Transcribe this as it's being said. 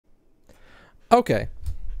Okay.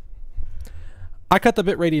 I cut the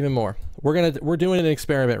bitrate even more. We're doing an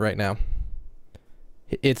experiment right now.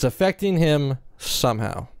 It's affecting him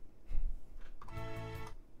somehow.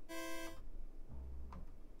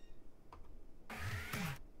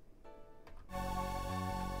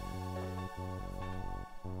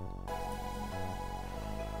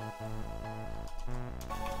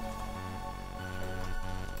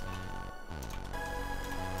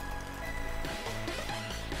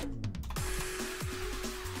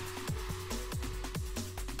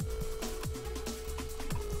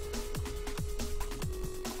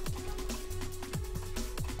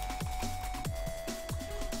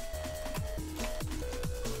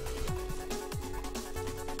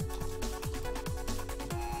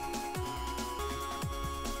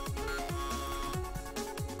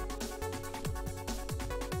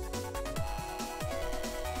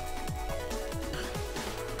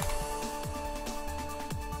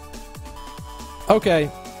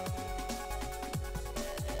 Okay.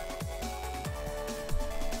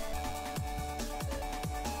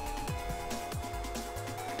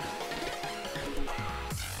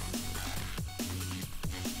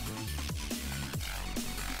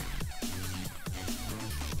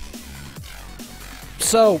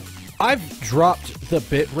 So, I've dropped the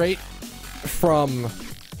bit rate from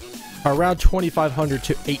around 2500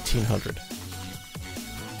 to 1800.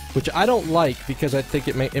 Which I don't like because I think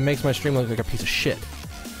it makes my stream look like a piece of shit.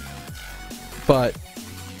 But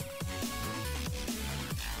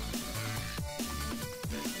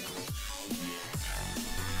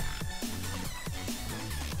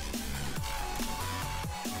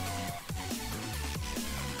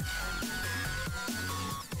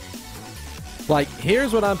like,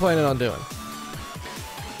 here's what I'm planning on doing.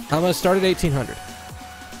 I'm gonna start at 1800.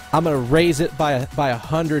 I'm gonna raise it by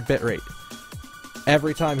 100 bit rate.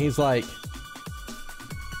 Every time he's like,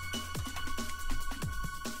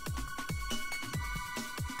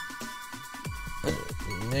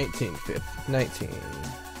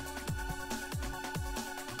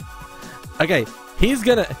 okay, he's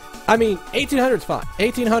gonna, I mean, 1800's fine.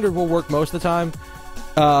 1800 will work most of the time.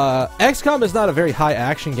 XCOM is not a very high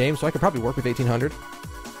action game, so I could probably work with 1800.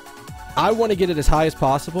 I want to get it as high as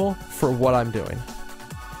possible for what I'm doing.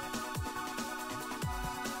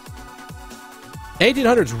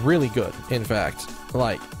 1800's really good, in fact.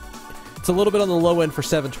 Like, it's a little bit on the low end for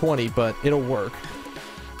 720, but it'll work.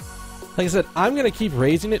 Like I said, I'm going to keep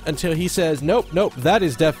raising it until he says, nope, nope, that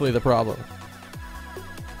is definitely the problem.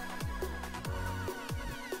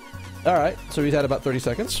 Alright, so he's had about 30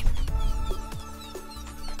 seconds.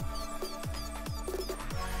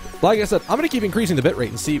 Like I said, I'm going to keep increasing the bitrate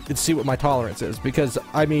and see what my tolerance is. Because,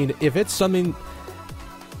 I mean, if it's something...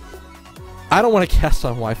 I don't want to cast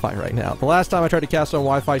on Wi-Fi right now. The last time I tried to cast on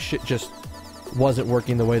Wi-Fi, shit just wasn't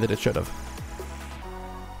working the way that it should have.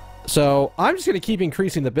 So, I'm just going to keep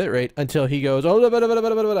increasing the bitrate until he goes, oh,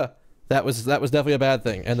 that was definitely a bad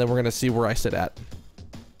thing. And then we're going to see where I sit at.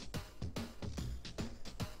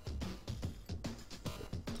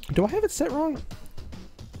 Do I have it set wrong?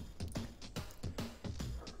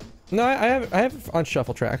 No, I have it on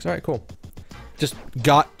shuffle tracks. All right, cool. Just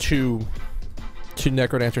got two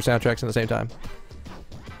Necrodancer soundtracks at the same time.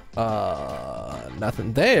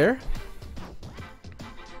 Nothing there.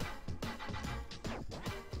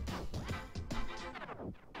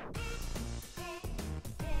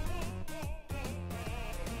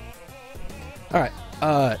 All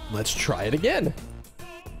right, let's try it again.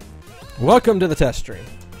 Welcome to the test stream.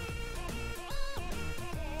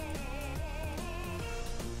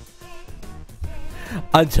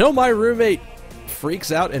 Until my roommate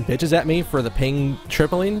freaks out and bitches at me for the ping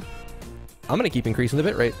tripling, I'm going to keep increasing the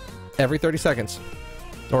bitrate every 30 seconds.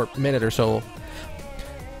 Or minute or so.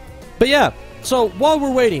 But yeah, so while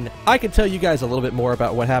we're waiting, I can tell you guys a little bit more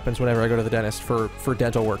about what happens whenever I go to the dentist for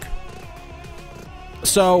dental work.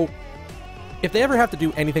 So, if they ever have to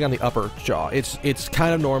do anything on the upper jaw, it's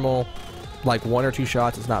kind of normal. Like 1 or 2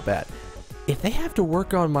 shots, it's not bad. If they have to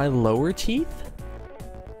work on my lower teeth,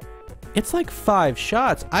 it's like 5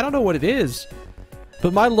 shots. I don't know what it is.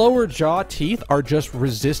 But my lower jaw teeth are just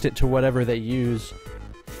resistant to whatever they use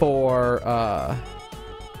for,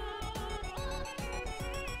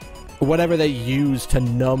 whatever they use to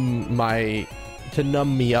numb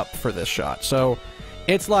me up for this shot. So,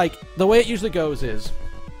 it's like, the way it usually goes is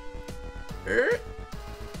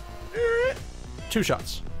 2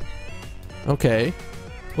 shots. Okay.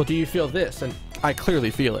 Well, do you feel this? And I clearly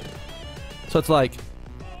feel it. So it's like,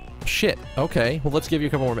 shit. Okay. Well, let's give you a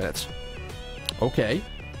couple more minutes. Okay.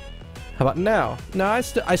 How about now? No, I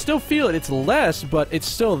still feel it. It's less, but it's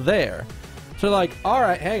still there. So like, all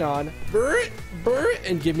right, hang on.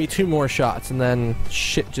 and give me 2 more shots, and then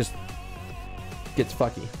shit just gets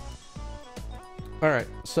fucky. Alright,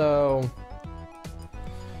 so...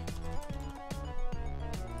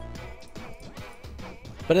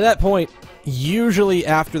 But at that point, usually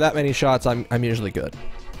after that many shots, I'm usually good.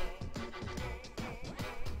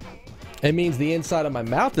 It means the inside of my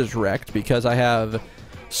mouth is wrecked because I have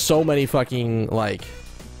so many fucking, like...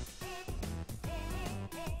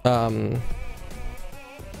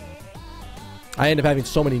 I end up having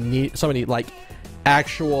so many like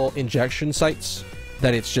actual injection sites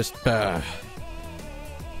that it's just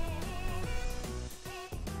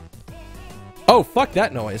Oh, fuck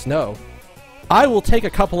that noise. No. I will take a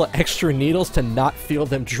couple of extra needles to not feel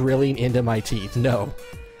them drilling into my teeth. No.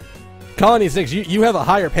 Colony 6, you have a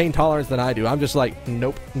higher pain tolerance than I do. I'm just like,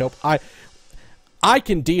 nope, nope. I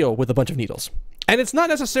can deal with a bunch of needles. And it's not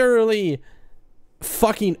necessarily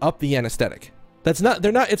fucking up the anesthetic. It's not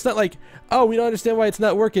like, oh, we don't understand why it's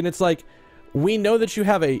not working. It's like, we know that you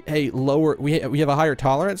have a lower, we have a higher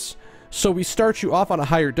tolerance, so we start you off on a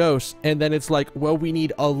higher dose, and then it's like, well, we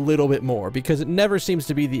need a little bit more, because it never seems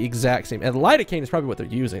to be the exact same. And lidocaine is probably what they're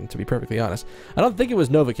using, to be perfectly honest. I don't think it was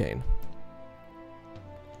Novocaine.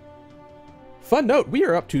 Fun note, we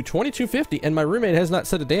are up to 2250, and my roommate has not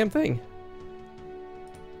said a damn thing.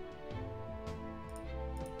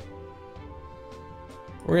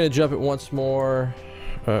 We're gonna jump it once more.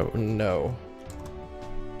 Oh, no.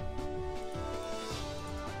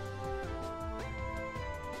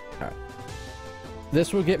 Alright.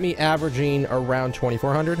 This will get me averaging around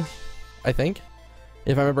 2400, I think.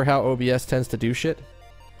 If I remember how OBS tends to do shit.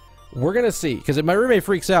 We're gonna see, because if my roommate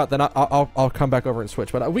freaks out, then I'll come back over and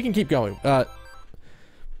switch. But we can keep going.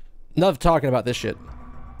 Enough talking about this shit.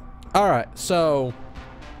 Alright, so...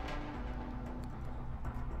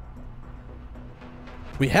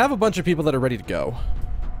 we have a bunch of people that are ready to go.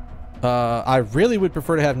 I really would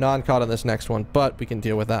prefer to have non-caught on this next one, but we can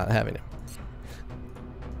deal with that having him.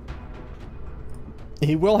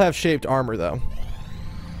 He will have shaped armor, though.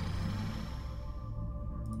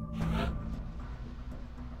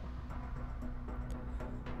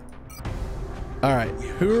 Alright,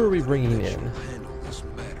 who are we bringing in?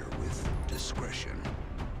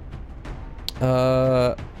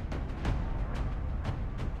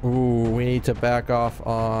 Ooh, we need to back off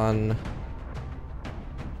on...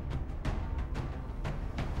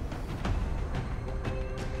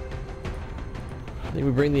 I think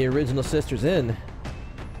we bring the original sisters in.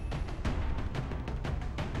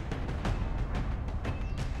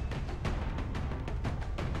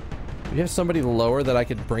 Do you have somebody lower that I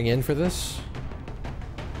could bring in for this?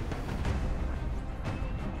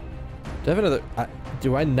 Do I have another...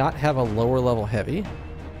 do I not have a lower level heavy?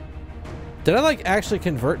 Did I, like, actually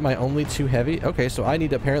convert my only 2 heavy? Okay, so I need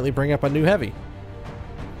to apparently bring up a new heavy.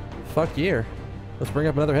 Fuck yeah. Let's bring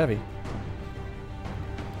up another heavy.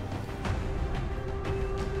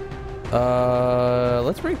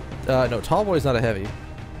 Let's bring... no, Tall Boy's not a heavy.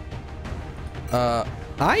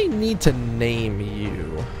 I need to name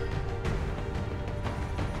you.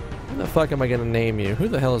 Who the fuck am I gonna name you? Who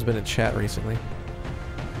the hell has been in chat recently?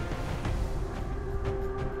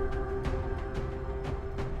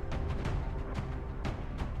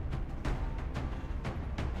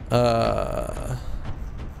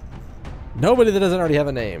 Nobody that doesn't already have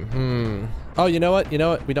a name. Oh, you know what? You know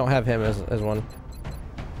what? We don't have him as one.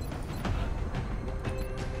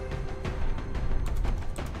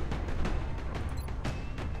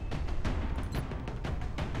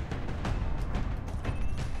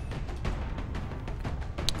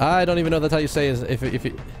 I don't even know that's how you say is if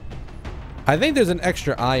it, I think there's an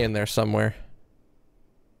extra I in there somewhere.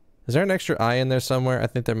 Is there an extra I in there somewhere? I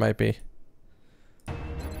think there might be.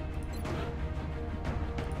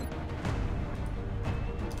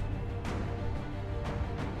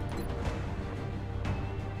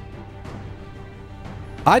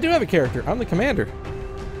 I do have a character. I'm the commander.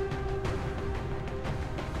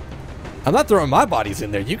 I'm not throwing my bodies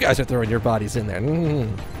in there. You guys are throwing your bodies in there.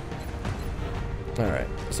 Alright,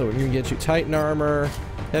 so we're gonna get you Titan armor,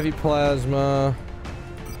 heavy plasma.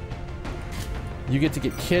 You get to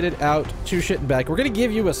get kitted out, 2 shit and back. We're gonna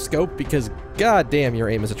give you a scope because goddamn your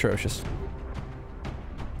aim is atrocious.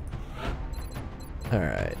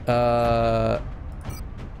 Alright,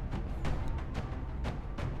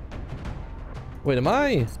 wait, am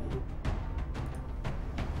I?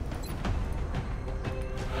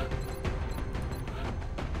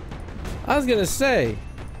 I was gonna say,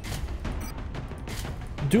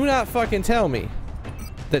 do not fucking tell me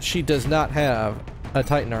that she does not have a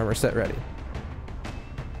Titan armor set ready.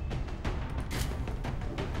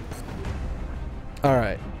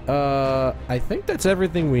 Alright, I think that's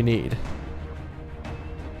everything we need.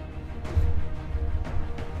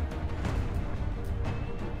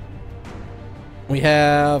 We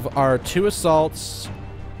have our 2 assaults.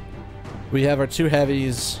 We have our 2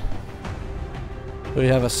 heavies. We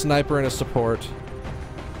have a sniper and a support.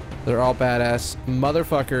 They're all badass.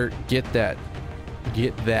 Motherfucker, get that.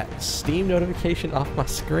 Get that Steam notification off my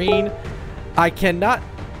screen. I cannot...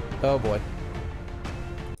 Oh boy.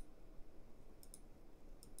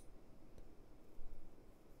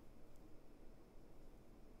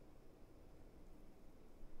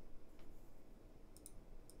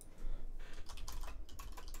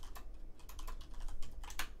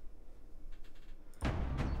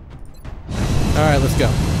 Alright, let's go.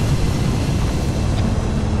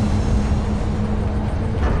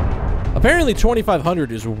 Apparently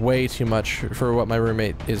 2,500 is way too much for what my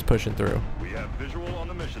roommate is pushing through. We have visual on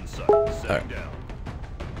the mission site. Setting down.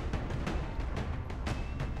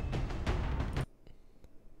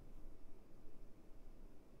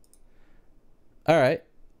 Alright.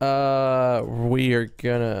 We are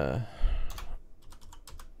gonna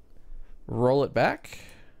roll it back.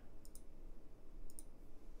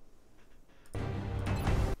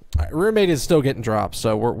 Roommate is still getting dropped,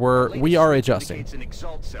 so we are adjusting. An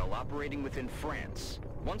Exalt cell operating within France.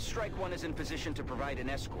 Once Strike One is in position to provide an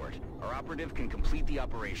escort, our operative can complete the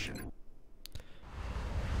operation.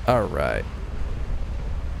 All right.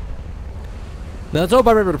 Now let's hope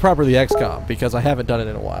I remember to properly XCOM because I haven't done it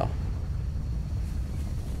in a while.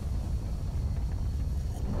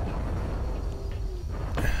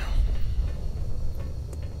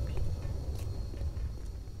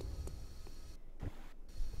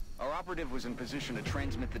 Operative was in position to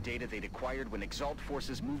transmit the data they'd acquired when Exalt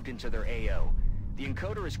forces moved into their AO. The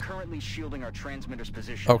encoder is currently shielding our transmitter's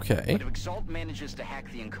position. Okay. But if Exalt manages to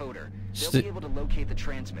hack the encoder, they'll be able to locate the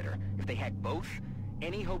transmitter. If they hack both,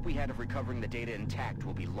 any hope we had of recovering the data intact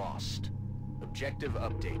will be lost. Objective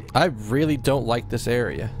updated. I really don't like this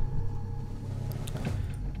area.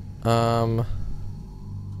 Affirmative.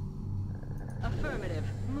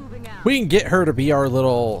 Moving out. We can get her to be our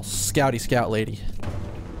little scouty scout lady.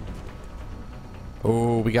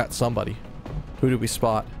 Oh, we got somebody. Who did we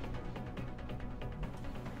spot?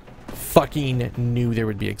 Fucking knew there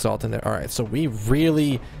would be Exalt in there. Alright, so we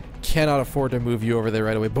really cannot afford to move you over there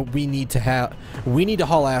right away, but we need to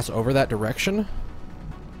haul ass over that direction.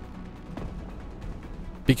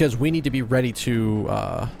 Because we need to be ready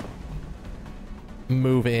to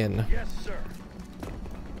move in. Yes, sir.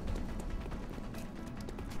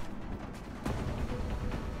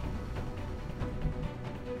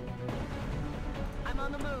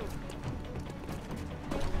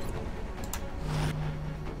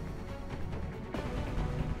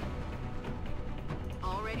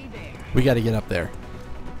 We got to get up there.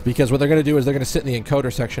 Because what they're going to do is they're going to sit in the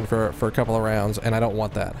encoder section for a couple of rounds, and I don't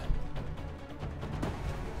want that.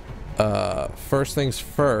 First things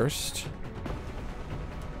first.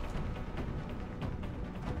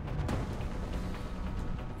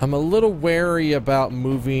 I'm a little wary about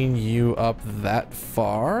moving you up that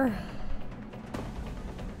far.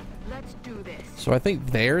 Let's do this. So I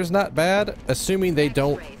think there's not bad, assuming they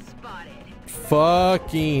don't...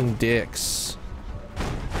 Fucking dicks.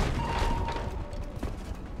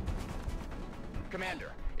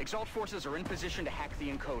 Exalt forces are in position to hack the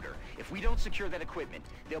encoder. If we don't secure that equipment,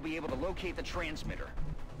 they'll be able to locate the transmitter.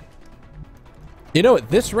 You know, at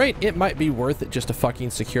this rate, it might be worth it just to fucking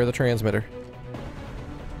secure the transmitter.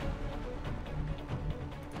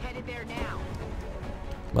 Headed there now.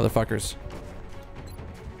 Motherfuckers.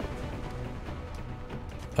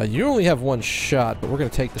 You only have 1 shot, but we're gonna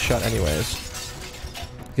take the shot anyways.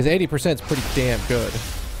 Because 80% is pretty damn good.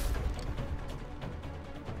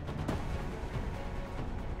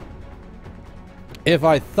 If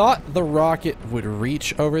I thought the rocket would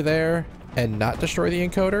reach over there and not destroy the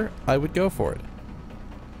encoder, I would go for it.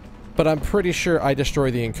 But I'm pretty sure I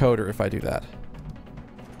destroy the encoder if I do that.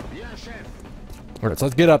 Yeah, chef. Alright, so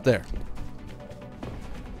let's get up there.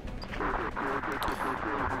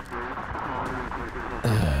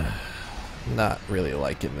 Not really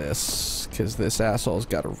liking this, because this asshole's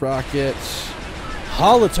got a rocket.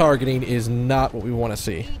 Holo-targeting is not what we want to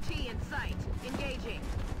see. ET in sight. Engaging.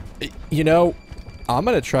 You know, I'm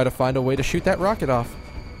gonna try to find a way to shoot that rocket off.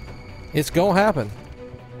 It's gonna happen.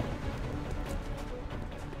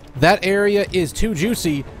 That area is too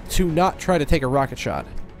juicy to not try to take a rocket shot.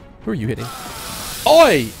 Who are you hitting?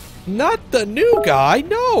 Oi! Not the new guy,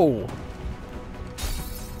 no!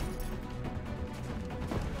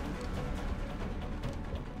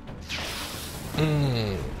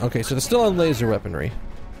 Okay, so they're still on laser weaponry.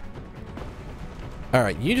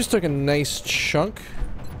 Alright, you just took a nice chunk.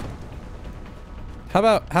 How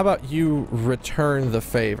about you return the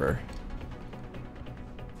favor?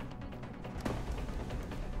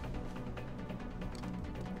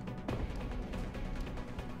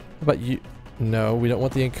 about you? No, we don't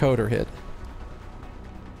want the encoder hit.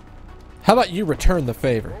 How about you return the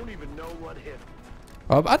favor? Won't even know what hit.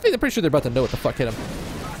 I think they're pretty sure they're about to know what the fuck hit him.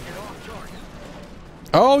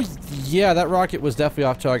 Oh, yeah, that rocket was definitely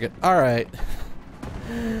off target. Alright.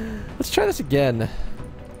 Let's try this again.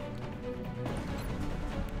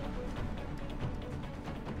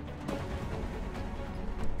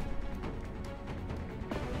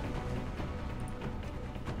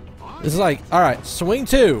 This is like, alright, swing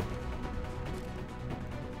 2.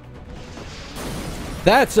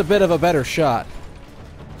 That's a bit of a better shot.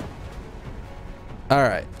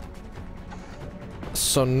 Alright.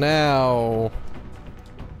 So now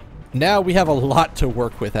we have a lot to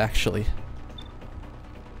work with, actually.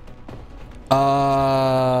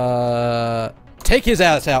 Take his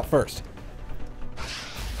ass out first.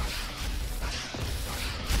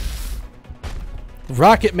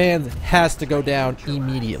 Rocket Man has to go down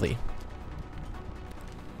immediately.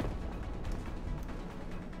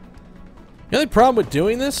 The only problem with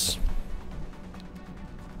doing this,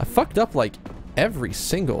 I fucked up like every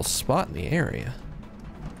single spot in the area.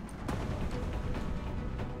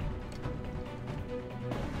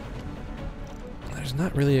 There's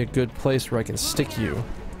not really a good place where I can stick you.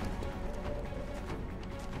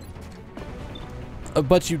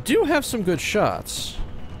 But you do have some good shots.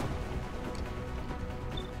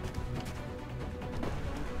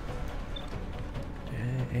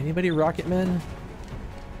 Anybody rocket men?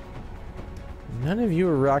 None of you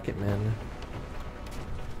are rocket men.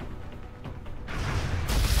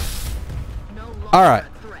 Alright.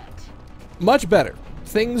 Much better.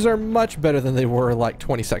 Things are much better than they were like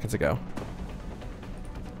 20 seconds ago.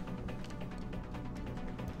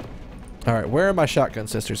 Alright, where are my shotgun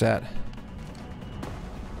sisters at?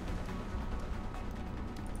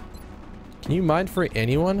 Can you mind free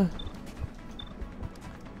anyone?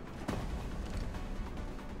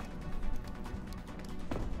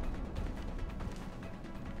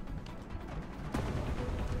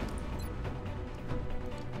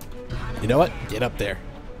 You know what? Get up there.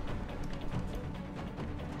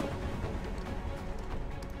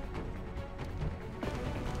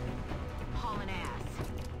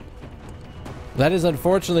 That is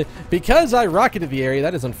unfortunately, because I rocketed the area,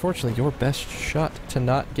 that is unfortunately your best shot to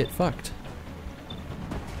not get fucked.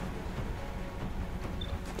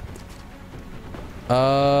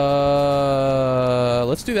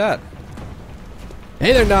 Let's do that.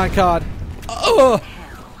 Hey there, non-cod. Oh,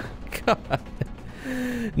 God.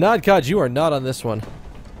 Non-cod, you are not on this one.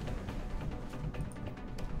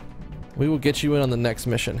 We will get you in on the next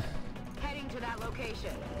mission. Heading to that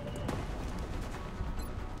location.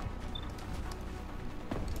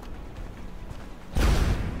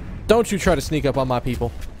 Don't you try to sneak up on my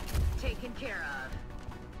people. Taken care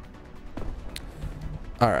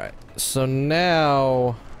of. Alright, so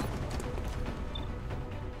now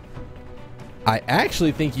I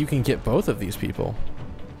actually think you can get both of these people.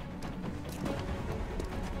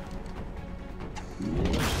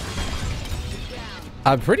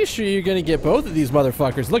 I'm pretty sure you're gonna get both of these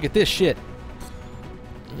motherfuckers. Look at this shit.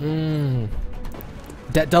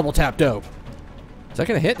 That double tap dope. Is that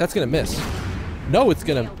gonna hit? That's gonna miss. No, it's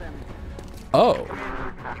gonna... Oh.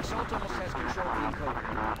 Exalt almost has control of the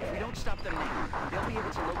encoder. If we don't stop them now, they'll be able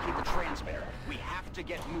to locate the transmitter. We have to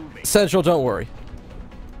get moving. Central, don't worry.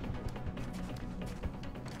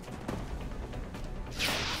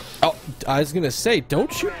 Oh, I was gonna say,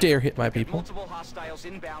 don't you dare hit my people. Multiple hostiles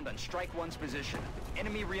inbound on Strike 1's position.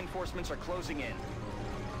 Enemy reinforcements are closing in.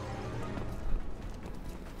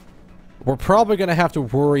 We're probably gonna have to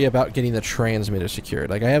worry about getting the transmitter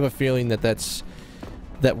secured. Like, I have a feeling that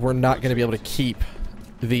that we're not gonna be able to keep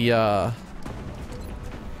the, I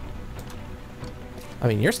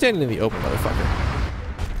mean, you're standing in the open, motherfucker.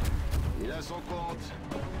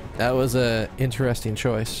 That was a interesting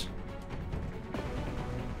choice.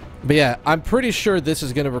 But yeah, I'm pretty sure this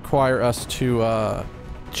is going to require us to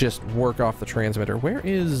just work off the transmitter. Where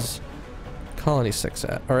is Colony 6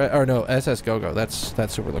 at? Or no, SS Go-Go.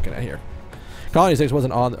 That's who we're looking at here. Colony 6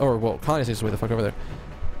 wasn't on... Or, well, Colony 6 is way the fuck over there.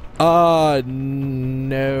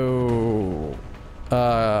 No.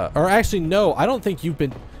 Or actually, no. I don't think you've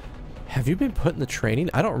been... Have you been put in the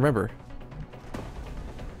training? I don't remember.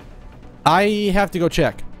 I have to go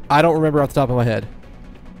check. I don't remember off the top of my head.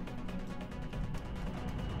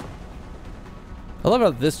 I love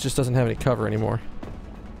how this just doesn't have any cover anymore.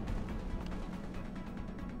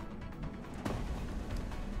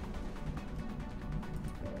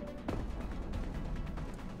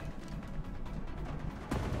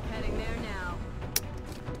 Heading there now.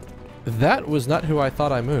 That was not who I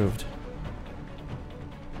thought I moved.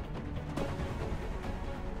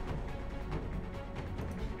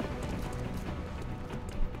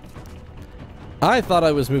 I thought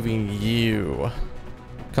I was moving you.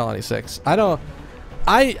 Colony 6. I'm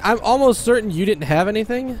almost certain you didn't have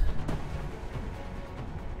anything.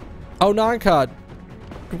 Oh, non-cod.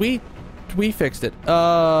 We fixed it.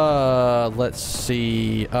 Let's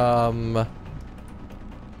see.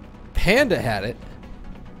 Panda had it.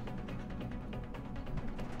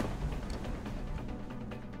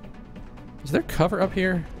 Is there cover up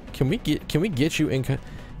here? Can we get you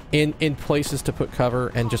in places to put cover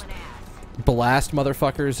and just blast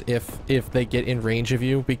motherfuckers if they get in range of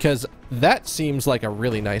you? Because that seems like a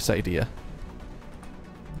really nice idea.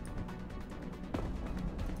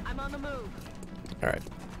 I'm on the move. All right.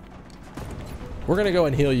 We're gonna go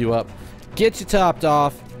and heal you up. Get you topped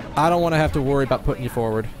off. I don't want to have to worry about putting you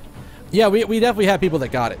forward. Yeah, we definitely have people that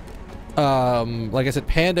got it. Like I said,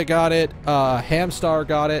 Panda got it. Hamstar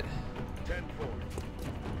got it.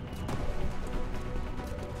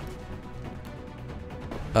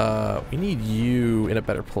 We need you in a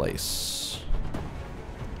better place.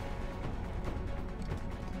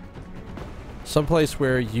 Someplace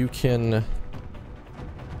where you can...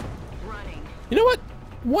 Running. You know what?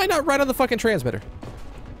 Why not right on the fucking transmitter?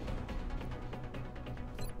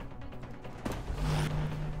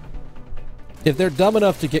 If they're dumb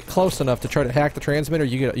enough to get close enough to try to hack the transmitter,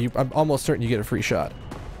 I'm almost certain you get a free shot.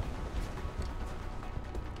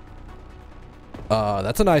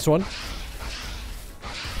 That's a nice one.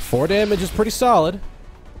 4 damage is pretty solid.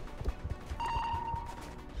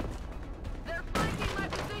 They're flanking my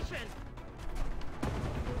position.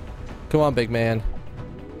 Come on, big man.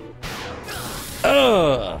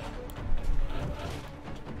 Ugh.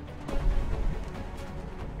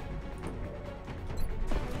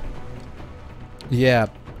 Yeah,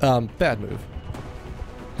 bad move.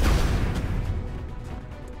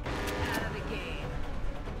 Out of the game.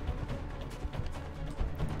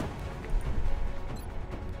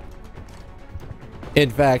 In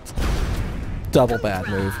fact, double bad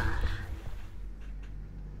move.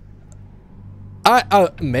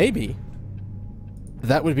 Maybe.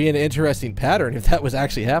 That would be an interesting pattern if that was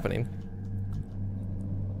actually happening.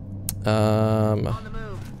 On the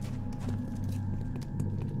move.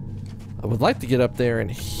 I would like to get up there and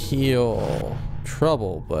heal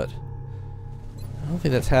Trouble, but I don't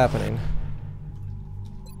think that's happening.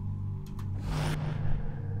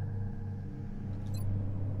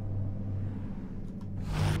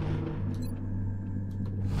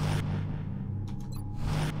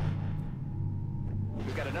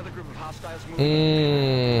 We've got another group of hostiles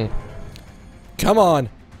moving. Come on.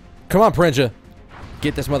 Come on, Prenja.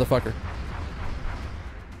 Get this motherfucker.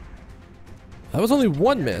 That was only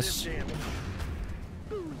one miss.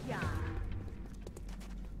 Booyah.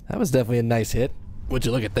 That was definitely a nice hit. Would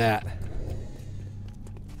you look at that?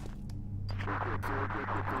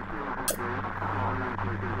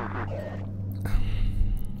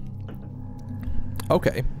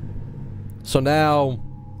 Okay. So now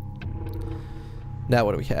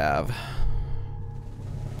what do we have?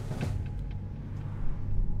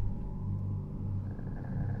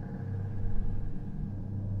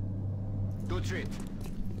 Good treat.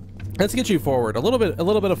 Let's get you forward. A little bit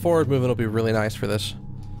of forward movement will be really nice for this.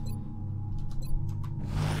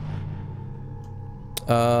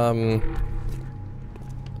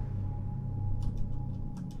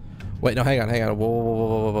 Wait, no, hang on.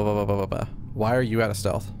 Whoa. Why are you out of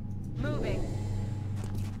stealth? Moving.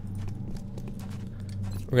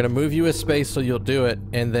 We're gonna move you a space so you'll do it,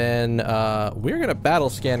 and then we're gonna battle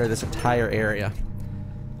scanner this entire area.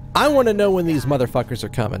 I want to know when these motherfuckers are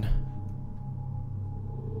coming.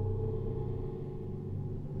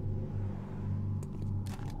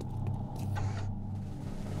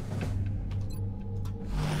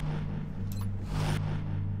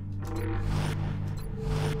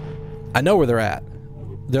 I know where they're at.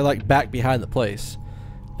 They're like back behind the place.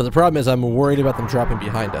 But the problem is I'm worried about them dropping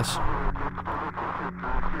behind us.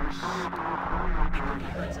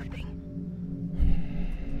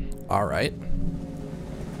 Alright.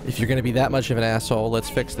 If you're gonna be that much of an asshole, let's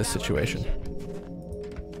fix this situation.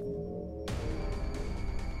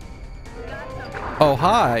 Oh,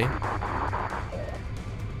 hi.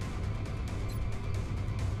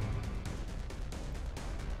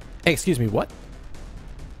 Hey, excuse me, what?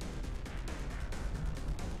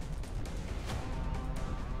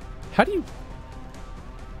 How do you...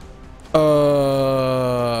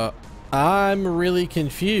 I'm really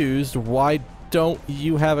confused. Why don't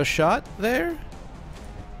you have a shot there?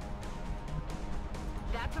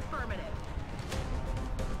 That's affirmative.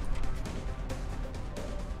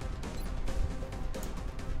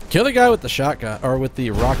 Kill the guy with the shotgun, or with the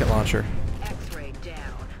rocket launcher. X-ray down.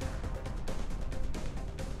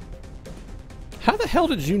 How the hell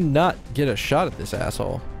did you not get a shot at this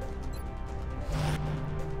asshole?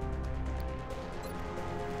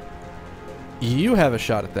 You have a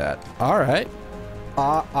shot at that. Alright.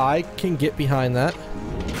 I can get behind that.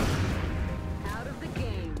 Out of the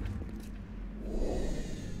game.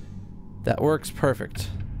 That works perfect.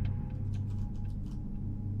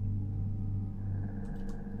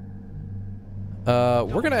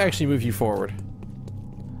 We're gonna actually move you forward.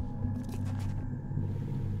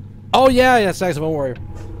 Oh yeah, yeah, Saxophone Warrior.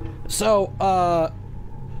 So,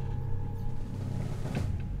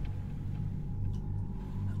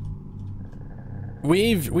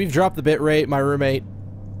 we've dropped the bit rate. My roommate,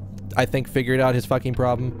 I think, figured out his fucking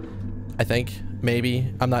problem. I think,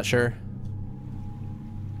 maybe, I'm not sure.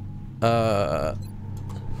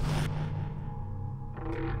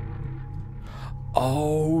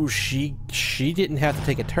 Oh, she didn't have to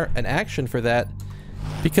take an action for that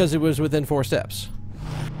because it was within 4 steps.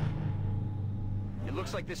 It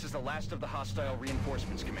looks like this is the last of the hostile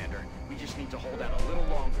reinforcements, Commander. We just need to hold out a little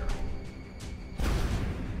longer.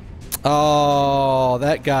 Oh,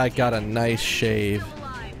 that guy got a nice shave. Still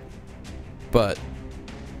alive. But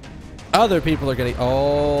other people are getting...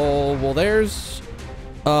 Oh, well, there's...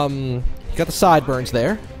 You got the sideburns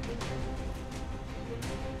there.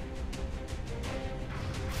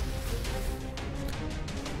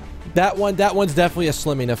 That one's definitely a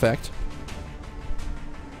slimming effect.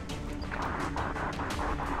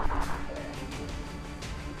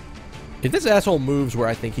 If this asshole moves where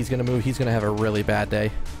I think he's gonna move, he's gonna have a really bad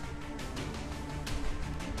day.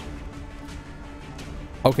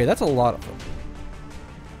 Okay, that's a lot of them.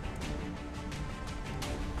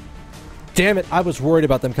 Damn it, I was worried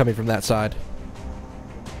about them coming from that side.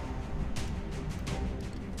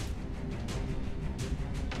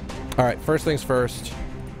 Alright, first things first.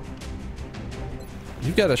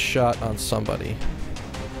 You've got a shot on somebody.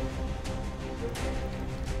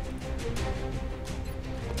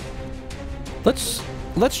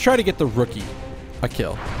 Let's try to get the rookie a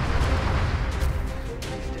kill.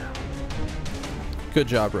 Good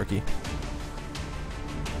job, rookie.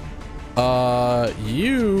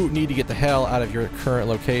 You need to get the hell out of your current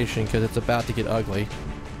location because it's about to get ugly.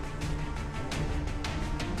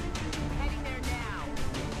 Heading there now.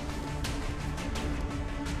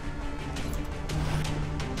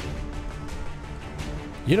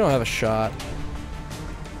 You don't have a shot.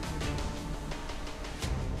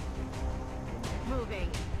 Moving.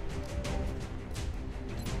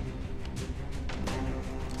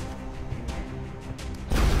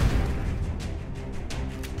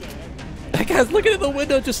 That guy's looking at the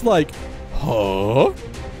window just like, huh?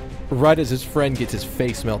 Right as his friend gets his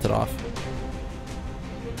face melted off.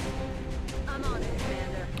 I'm on it,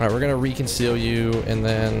 Commander. Alright, we're gonna reconceal you and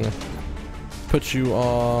then put you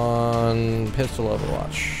on pistol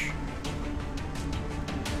overwatch.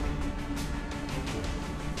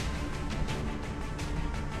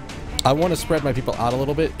 I want to spread my people out a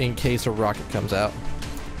little bit in case a rocket comes out.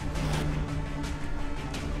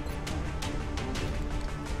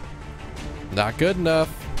 Not good enough.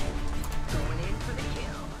 Going in for the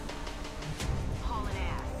kill. Hauling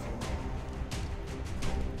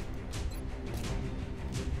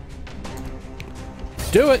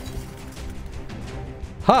ass. Do it!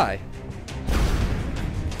 Hi.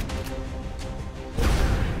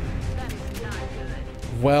 That is not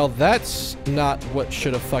good. Well, that's not what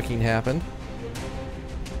should have fucking happened.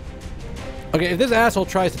 Okay, if this asshole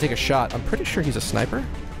tries to take a shot, I'm pretty sure he's a sniper,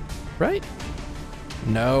 right?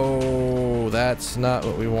 No, that's not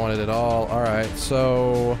what we wanted at all. Alright,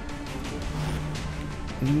 so...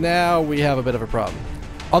 now we have a bit of a problem.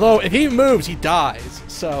 Although, if he moves, he dies,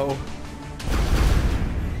 so...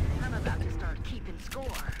 I'm about to start keeping score.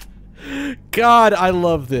 God, I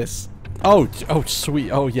love this. Oh, sweet.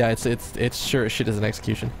 Oh, yeah, it's sure as shit is an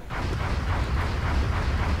execution.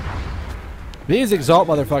 These Exalt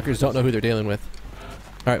motherfuckers don't know who they're dealing with.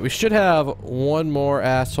 Alright, we should have one more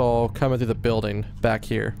asshole coming through the building back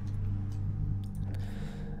here.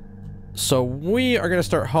 So we are going to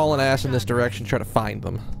start hauling ass in this direction, try to find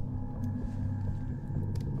them.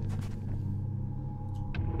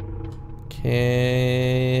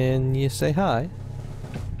 Can you say hi?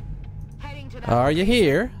 Heading to that Are you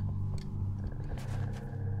here?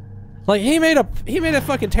 Like, he made a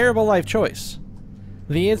fucking terrible life choice.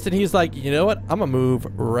 The instant he's like, you know what? I'm gonna move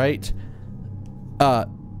right,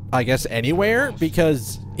 I guess anywhere,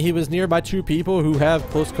 because he was nearby 2 people who have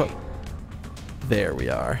close There we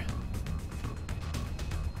are.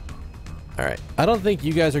 Alright. I don't think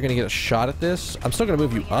you guys are gonna get a shot at this. I'm still gonna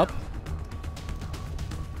move you up.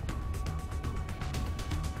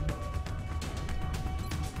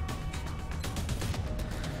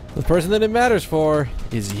 The person that it matters for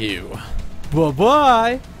is you.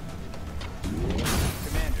 Bye-bye!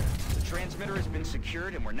 Commander, the transmitter has been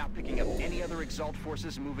secured and we're not picking up any other Exalt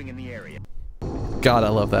forces moving in the area. God, I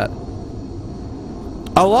love that.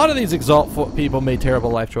 A lot of these Exalt people made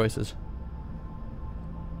terrible life choices.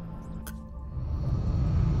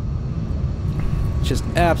 Just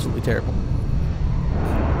absolutely terrible.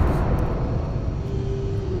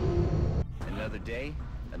 Another day,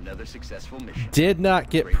 another successful mission. Did not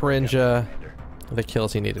get Great work, Prinja Commander. the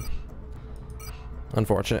kills he needed.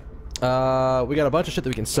 Unfortunate. We got a bunch of shit that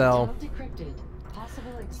we can sell. Decrypted.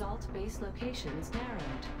 Possible Exalt base locations narrowed.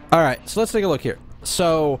 Alright, so let's take a look here.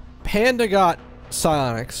 So, Panda got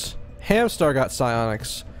psionics, Hamstar got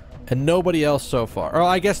psionics, and nobody else so far. Or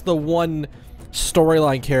I guess the one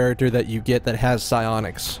storyline character that you get that has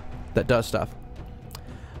psionics that does stuff.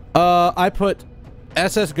 I put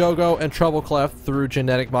SS Go-Go and Trouble Clef through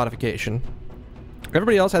genetic modification.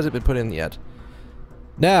 Everybody else hasn't been put in yet.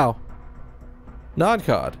 Now,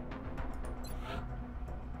 Non-COD.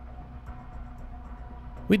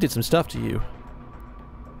 We did some stuff to you.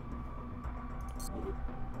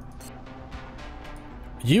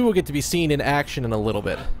 You will get to be seen in action in a little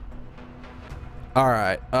bit.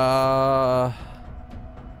 Alright,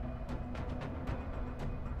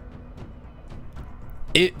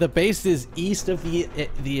 the base is east of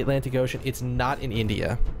the Atlantic Ocean. It's not in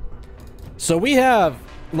India. So we have,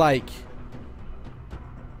 like...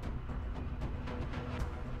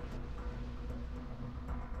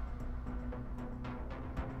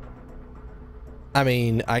 I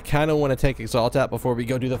mean, I kind of want to take Exalt out before we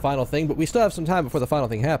go do the final thing, but we still have some time before the final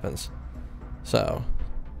thing happens. So.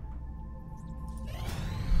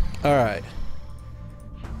 Alright.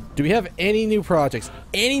 Do we have any new projects?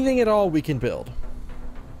 Anything at all we can build?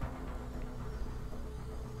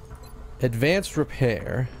 Advanced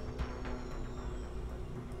repair.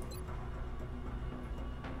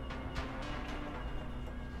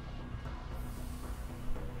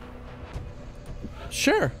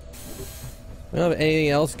 Sure. We don't have anything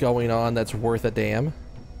else going on that's worth a damn.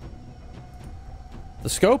 The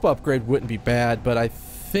scope upgrade wouldn't be bad, but I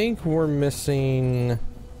think we're missing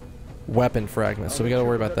weapon fragments, so we gotta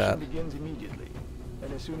worry about that. Begins immediately,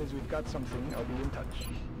 and as soon as we've got something, I'll be in touch.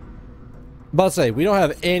 But I'll say, we don't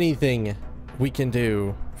have anything we can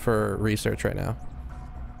do for research right now.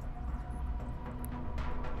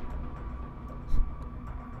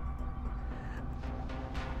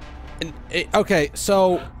 Okay,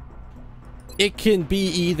 so it can be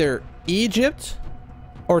either Egypt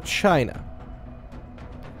or China.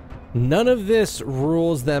 None of this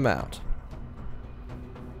rules them out.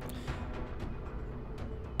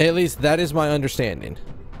 At least that is my understanding.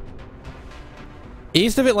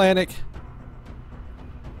 East of Atlantic.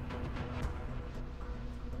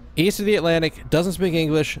 East of the Atlantic, doesn't speak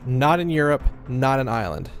English, not in Europe, not an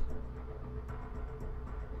island.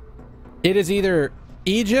 It is either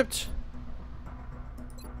Egypt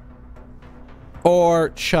or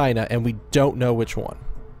China, and we don't know which one.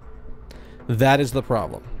 That is the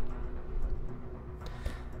problem.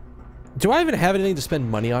 Do I even have anything to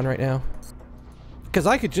spend money on right now? Because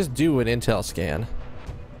I could just do an intel scan.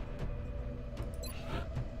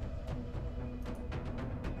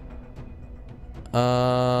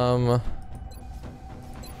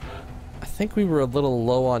 I think we were a little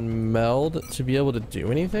low on meld to be able to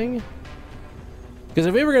do anything. Because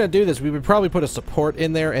if we were going to do this, we would probably put a support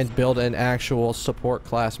in there and build an actual support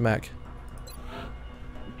class mech.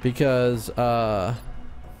 Because,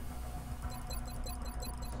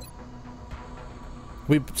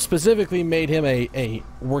 we specifically made him a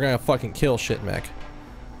we're gonna fucking kill shit mech.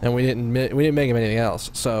 And we didn't make him anything else,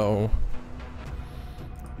 so...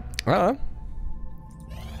 I don't know.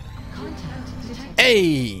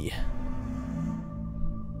 Hey!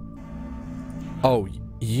 Oh,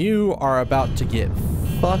 you are about to get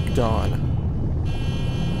fucked on.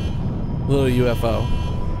 Little UFO.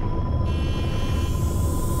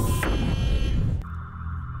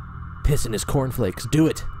 Piss in his cornflakes. Do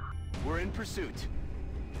it. We're in pursuit.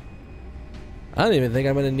 I don't even think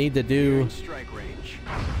I'm gonna need to do... Strike range.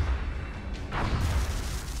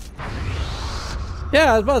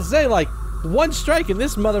 Yeah, I was about to say, like, one strike and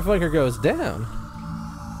this motherfucker goes down.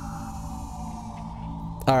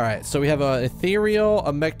 Alright, so we have a ethereal,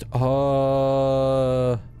 a mectoid?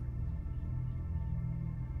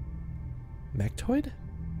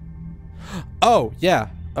 Oh, yeah,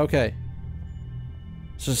 okay.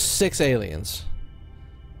 So 6 aliens.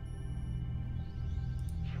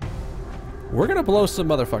 We're gonna blow some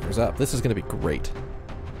motherfuckers up. This is gonna be great.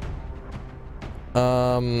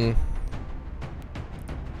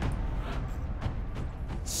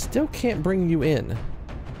 Still can't bring you in.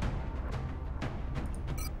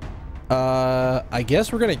 I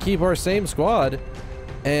guess we're gonna keep our same squad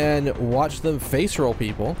and watch them face roll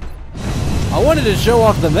people. I wanted to show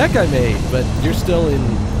off the mech I made, but you're still in.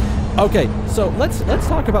 Okay, so let's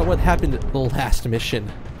talk about what happened at the last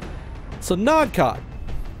mission. So Nodcod,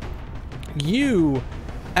 you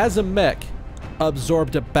as a mech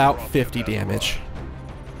absorbed about 50 damage.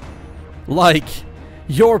 Like,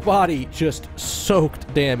 your body just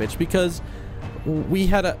soaked damage because we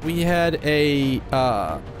had a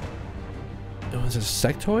was it a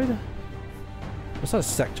sectoid? It's not a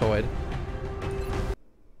sectoid.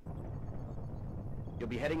 You'll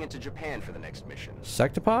be heading into Japan for the next mission.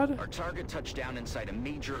 Sectopod? Our target touched down inside a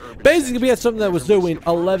major urban Basically, we had something that was center. doing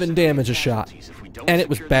 11 damage a shot, and it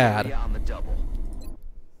was bad.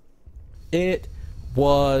 It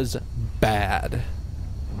was bad.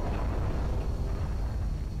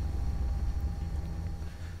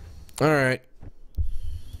 All right.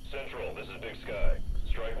 Central, this is Big Sky.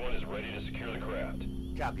 Strike 1 is ready to secure the craft.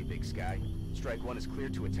 Copy, Big Sky. Strike 1 is clear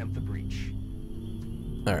to attempt the breach.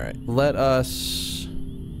 All right. Let us.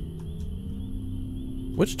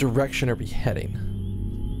 Which direction are we heading?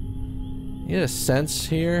 You get a sense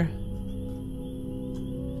here.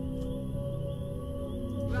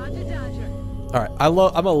 Roger, Dodger. All right. I'm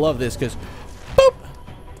gonna love this because. Boop.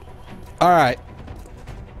 All right.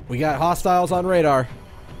 We got hostiles on radar.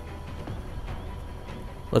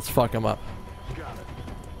 Let's fuck them up. Got it.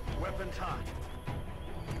 Weapon time.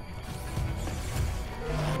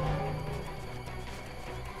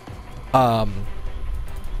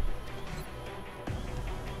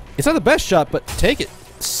 It's not the best shot, but take it.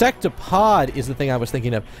 Sectopod is the thing I was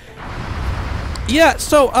thinking of. Yeah,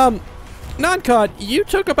 so, Noncod, you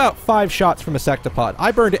took about 5 shots from a sectopod.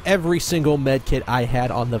 I burned every single med kit I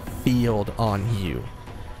had on the field on you.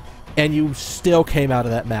 And you still came out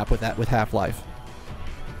of that map with Half-Life.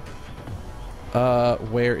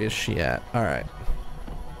 Where is she at? Alright.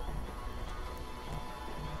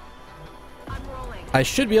 I'm rolling. I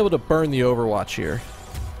should be able to burn the Overwatch here.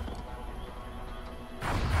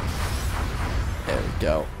 There we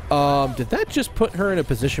go. Did that just put her in a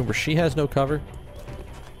position where she has no cover?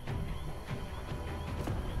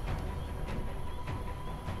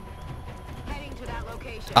 Heading to that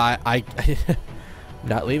location. I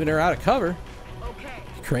not leaving her out of cover. Okay.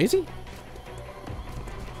 You crazy?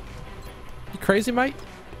 You crazy, mate?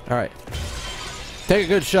 Alright. Take a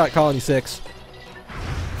good shot, Colony 6.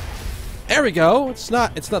 There we go. It's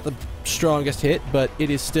not the strongest hit, but it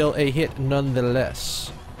is still a hit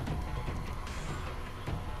nonetheless.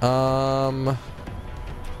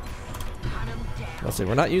 Let's see,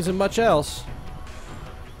 we're not using much else.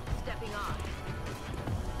 Stepping on.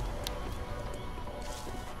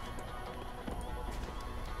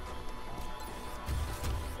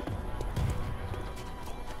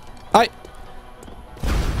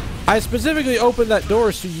 I specifically opened that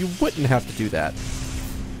door so you wouldn't have to do that.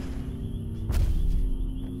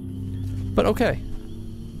 But okay.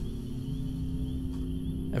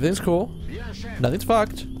 Everything's cool. Nothing's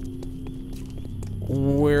fucked.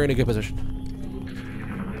 We're in a good position.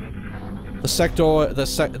 The sectoid,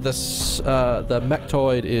 the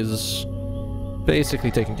mechtoid is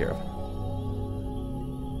basically taken care of.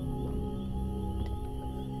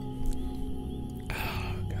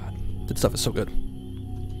 Oh, God, this stuff is so good.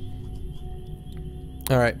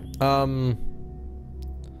 All right,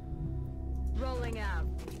 Rolling out.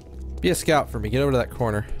 be a scout for me. Get over to that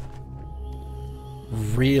corner.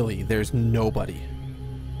 Really, there's nobody.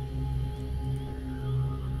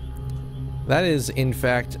 That is, in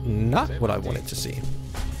fact, not what I wanted to see.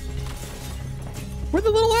 Where'd the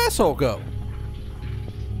little asshole go?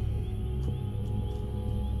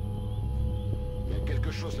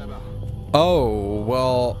 Oh,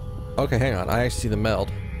 well... Okay, hang on. I actually see the meld.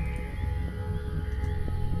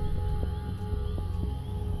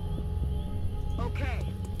 Okay.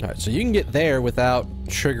 Alright, so you can get there without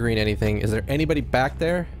triggering anything. Is there anybody back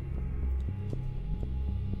there?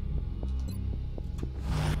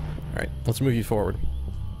 Alright, let's move you forward.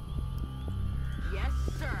 Yes,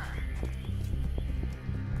 sir.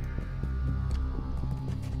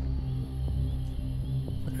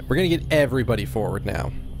 We're gonna get everybody forward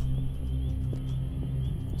now.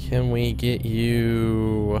 Can we get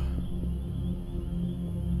you...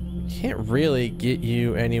 Can't really get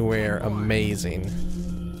you anywhere amazing.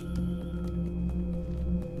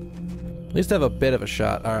 At least have a bit of a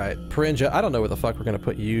shot. Alright, Perinja, I don't know where the fuck we're gonna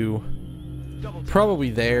put you. Probably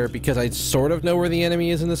there, because I sort of know where the enemy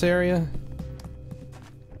is in this area.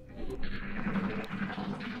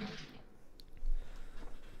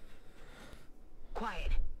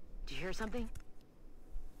 Quiet. Do you hear something?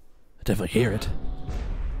 I definitely hear it.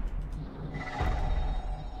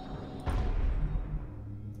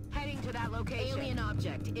 location. Alien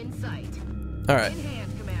object in sight. All right. In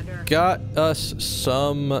hand, Commander. Got us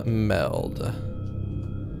some meld.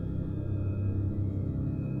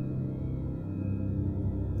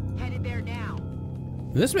 Headed there now.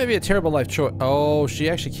 This may be a terrible life choice. Oh, she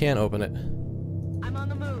actually can open it. I'm on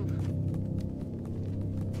the move.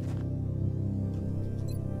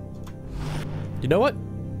 You know what?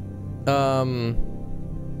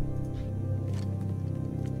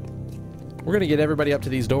 We're gonna get everybody up to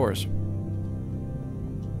these doors.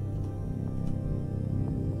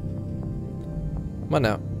 Come on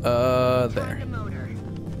now. There.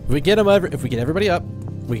 If we get them, if we get everybody up,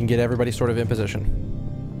 we can get everybody sort of in position.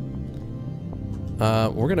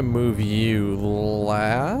 We're gonna move you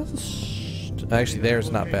last. Actually, there's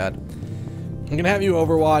not bad. I'm gonna have you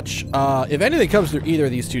overwatch. If anything comes through either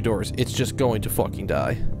of these two doors, it's just going to fucking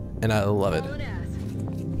die, and I love it.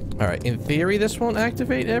 All right. In theory, this won't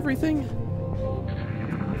activate everything.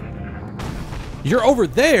 You're over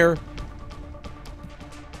there.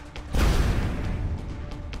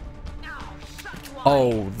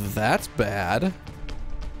 Oh, that's bad.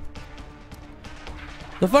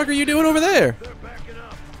 The fuck are you doing over there? They're backing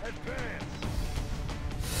up.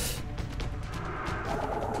 Advance.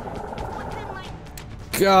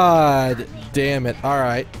 God damn it. All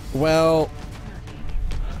right. Well,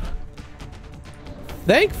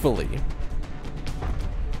 thankfully,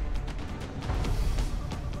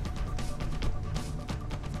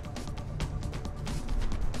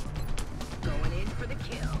 Going in for the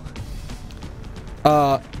kill.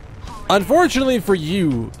 unfortunately for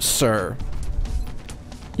you, sir,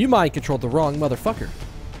 you mind controlled the wrong motherfucker.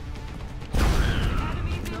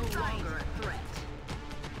 Enemies in sight.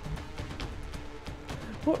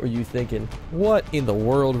 What were you thinking? What in the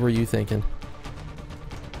world were you thinking?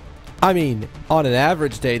 I mean, on an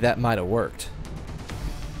average day, that might have worked.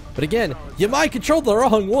 But again, you might control the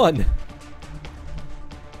wrong one.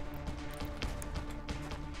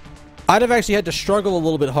 I'd have actually had to struggle a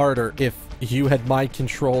little bit harder if you had mind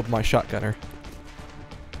controlled my shotgunner.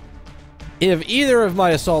 If either of my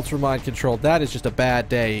assaults were mind controlled, that is just a bad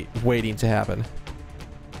day waiting to happen.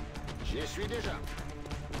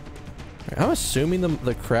 I'm assuming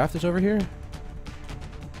the craft is over here.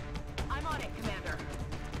 I'm on it, Commander.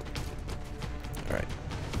 All right.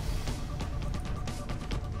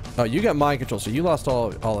 Oh, you got mind control, so you lost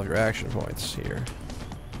all of your action points here.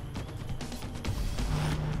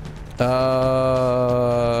 Aye,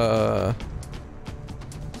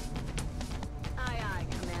 aye,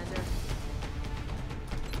 Commander.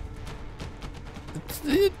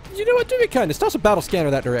 You know what? Do me a kindness. Toss a battle scanner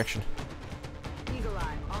that direction. Eagle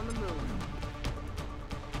eye on the move.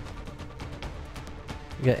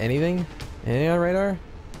 You got anything? Anything on radar?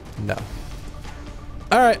 No.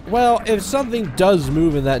 Alright, well, if something does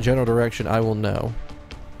move in that general direction, I will know.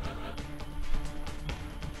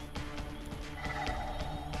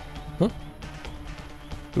 Huh?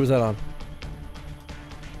 Who was that on?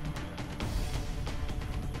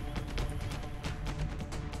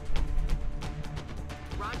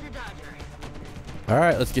 Roger, Dodger.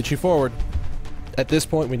 Alright, let's get you forward. At this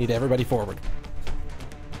point, we need everybody forward.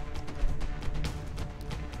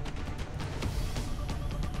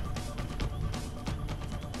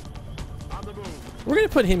 On the move. We're gonna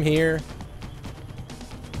put him here.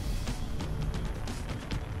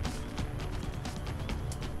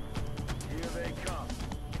 Here they come.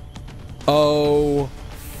 Oh,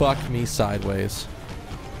 fuck me sideways.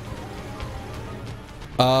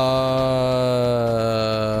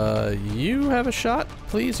 You have a shot,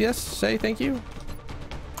 please? Yes, say thank you.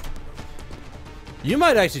 You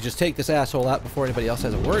might actually just take this asshole out before anybody else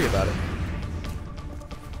has to worry about it.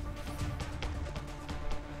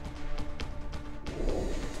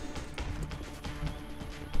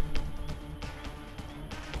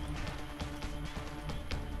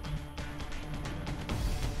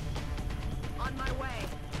 On my way.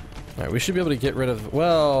 Alright, we should be able to get rid of...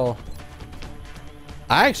 Well...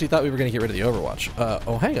 I actually thought we were going to get rid of the Overwatch.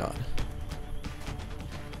 Oh, hang on.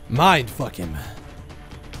 Mind fuck him.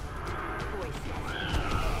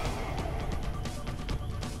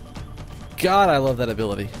 God, I love that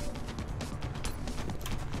ability.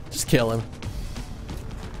 Just kill him.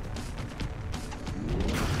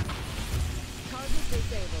 Target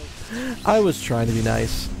disabled. I was trying to be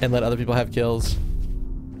nice and let other people have kills.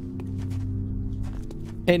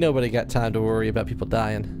 Ain't nobody got time to worry about people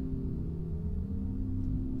dying.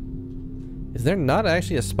 Is there not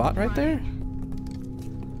actually a spot right there?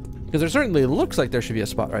 Because there certainly looks like there should be a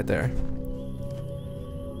spot right there.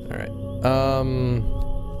 Alright.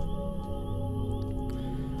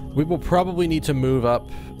 We will probably need to move up.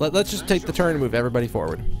 Let's just take the turn and move everybody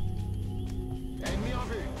forward. Enemy en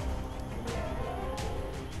vue.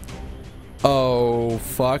 Oh,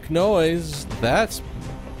 fuck noise. That's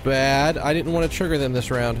bad. I didn't want to trigger them this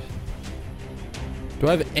round. Do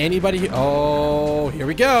I have anybody? Oh, here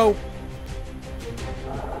we go.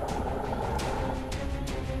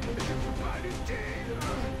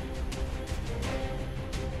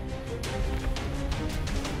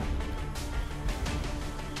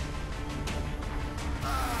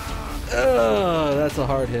 That's a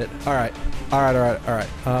hard hit. All right. All right. All right. All right.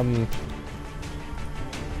 I'm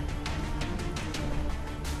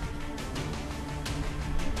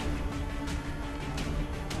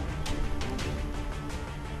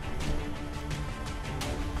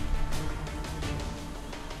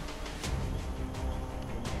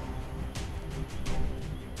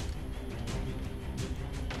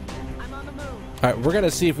on the move. All right. We're gonna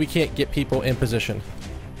see if we can't get people in position.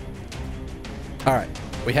 All right.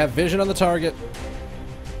 We have vision on the target.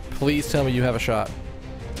 Please tell me you have a shot.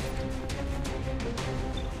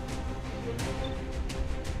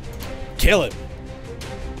 Kill it.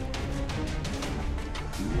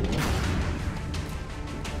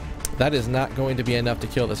 That is not going to be enough to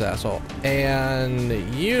kill this asshole.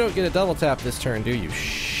 And you don't get a double tap this turn, do you?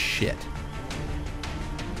 Shit.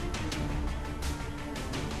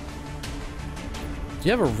 Do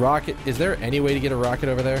you have a rocket? Is there any way to get a rocket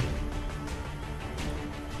over there?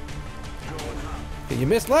 Okay, you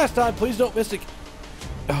missed last time. Please don't miss it.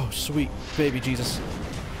 Oh, sweet baby Jesus.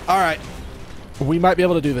 All right. We might be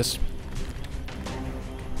able to do this.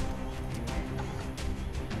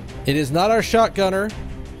 It is not our shotgunner.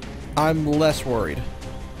 I'm less worried.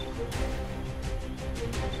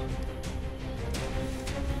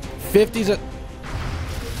 50's a...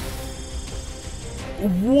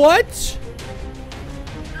 What?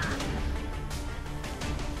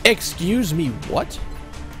 Excuse me, what?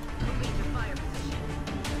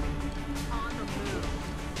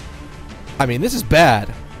 I mean, this is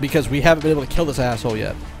bad because we haven't been able to kill this asshole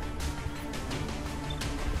yet.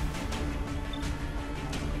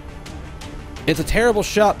 It's a terrible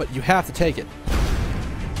shot, but you have to take it.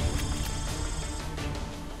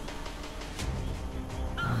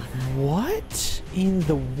 What in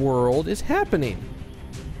the world is happening?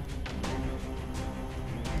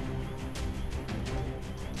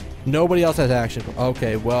 Nobody else has action.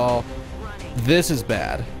 Okay, well, this is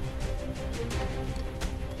bad.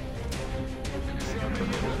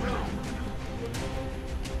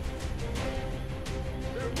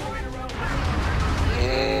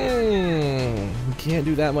 Can't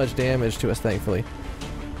do that much damage to us, thankfully.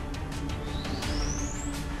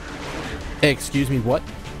 Excuse me, what?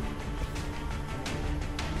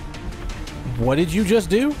 What did you just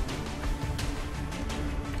do?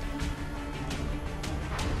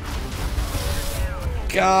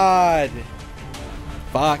 God.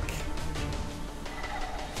 Fuck.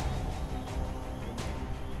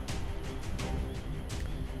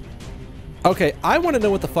 Okay, I want to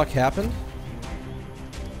know what the fuck happened.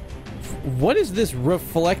 What is this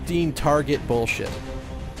reflecting target bullshit?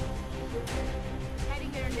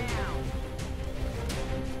 Heading there now.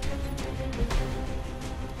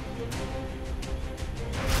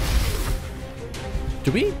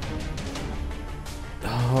 Do we?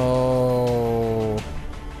 Oh.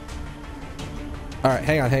 Alright,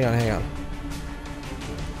 hang on, hang on, hang on.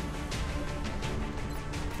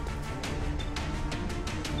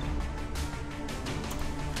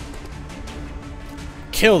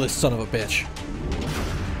 Kill this son of a bitch.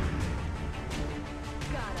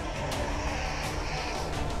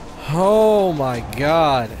 Oh my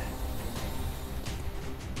god.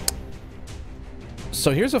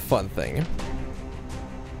 So here's a fun thing.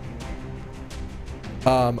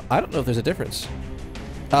 I don't know if there's a difference.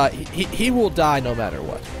 He will die no matter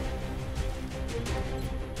what.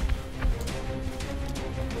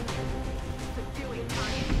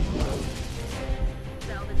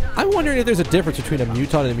 I'm wondering if there's a difference between a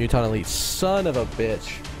Muton and a Muton Elite. Son of a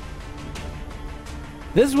bitch.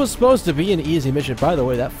 This was supposed to be an easy mission. By the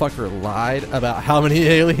way, that fucker lied about how many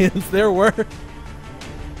aliens there were.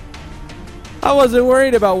 I wasn't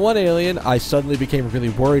worried about one alien. I suddenly became really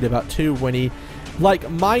worried about two when he, like,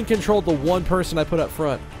 mind controlled the one person I put up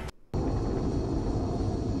front.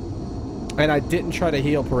 And I didn't try to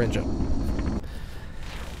heal Perinja.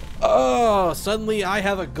 Oh, suddenly I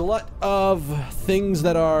have a glut of things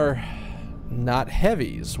that are not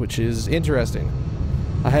heavies, which is interesting.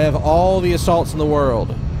 I have all the assaults in the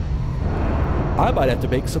world. I might have to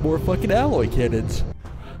make some more fucking alloy cannons.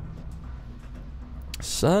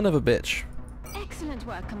 Son of a bitch. Excellent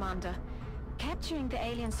work, Commander. Capturing the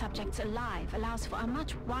alien subjects alive allows for a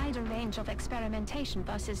much wider range of experimentation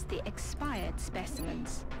versus the expired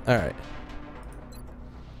specimens. Alright.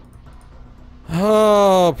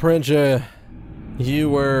 Oh, Prinja, you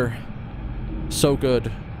were so good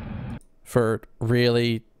for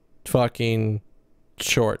really fucking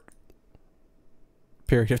short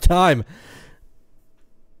period of time.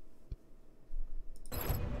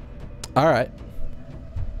 Alright.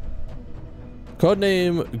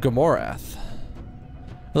 Codename Gamorath.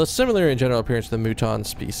 Although similar in general appearance to the Muton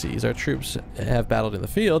species our troops have battled in the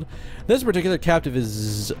field, this particular captive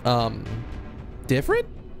is, different?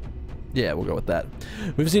 Yeah, we'll go with that.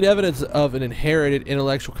 We've seen evidence of an inherited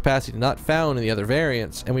intellectual capacity not found in the other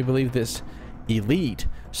variants, and we believe this elite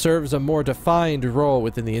serves a more defined role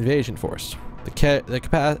within the invasion force.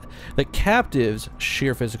 The captive's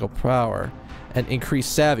sheer physical power and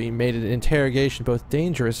increased savvy made an interrogation both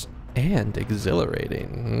dangerous and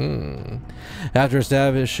exhilarating. After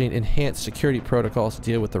establishing enhanced security protocols to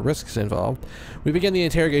deal with the risks involved, we began the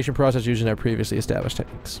interrogation process using our previously established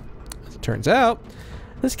techniques. As it turns out,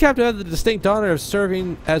 this captain had the distinct honor of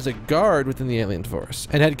serving as a guard within the alien force,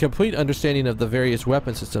 and had complete understanding of the various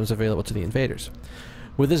weapon systems available to the invaders.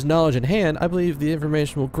 With this knowledge in hand, I believe the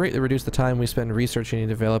information will greatly reduce the time we spend researching and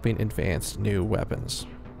developing advanced new weapons.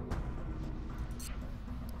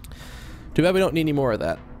 Too bad we don't need any more of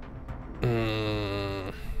that. I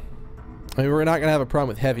mean, we're not gonna have a problem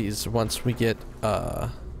with heavies once we get,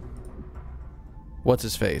 what's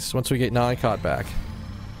his face? Once we get Nikot back.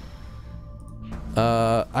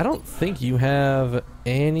 I don't think you have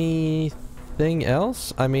anything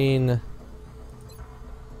else. I mean...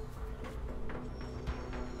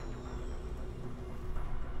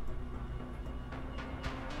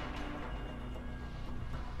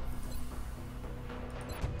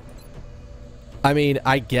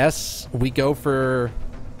 I guess we go for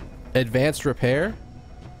advanced repair.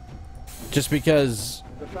 Just because...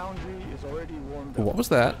 The foundry is already warmed up. What was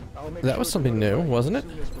that? That was something new, wasn't it?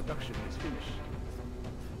 As soon as production is finished.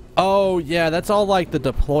 Oh, yeah, that's all like the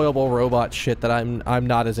deployable robot shit that I'm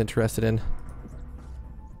not as interested in.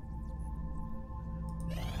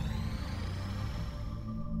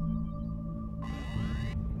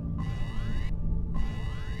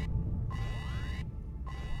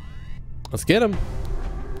 Let's get him.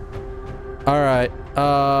 All right.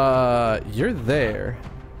 You're there.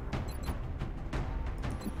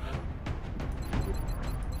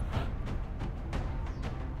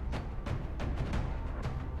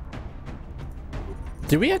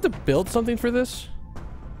 Do we have to build something for this?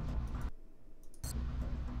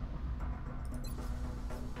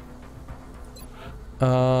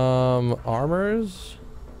 Armors?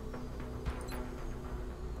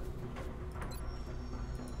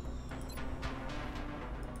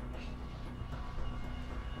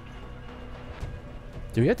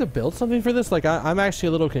 Do we have to build something for this? Like, I'm actually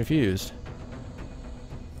a little confused.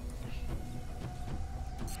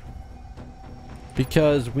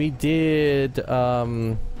 Because we did,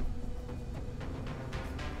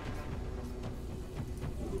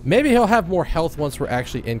 maybe he'll have more health once we're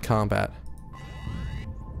actually in combat.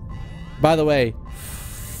 By the way,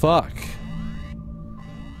 fuck.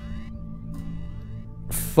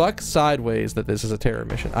 Fuck sideways that this is a terror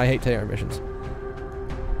mission. I hate terror missions.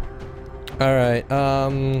 Alright,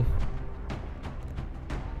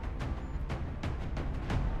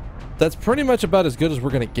 that's pretty much about as good as we're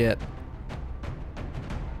gonna get.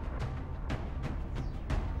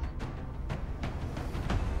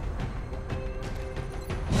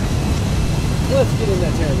 Let's get in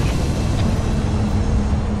that terror mission.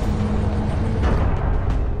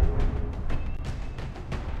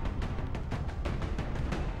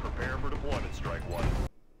 Prepare for deployment, Strike One.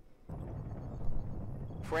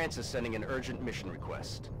 France is sending an urgent mission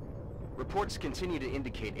request. Reports continue to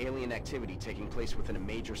indicate alien activity taking place within a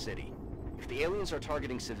major city. If the aliens are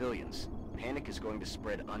targeting civilians, panic is going to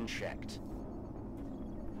spread unchecked.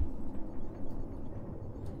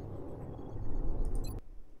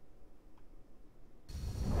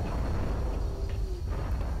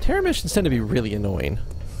 Terror missions tend to be really annoying.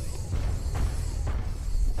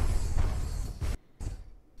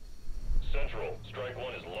 Central, Strike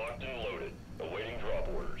One is locked and loaded, awaiting drop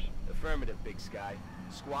orders. Affirmative, Big Sky.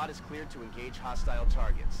 Squad is cleared to engage hostile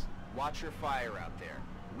targets. Watch your fire out there.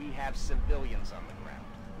 We have civilians on the ground.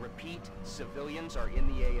 Repeat, civilians are in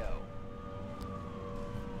the AO.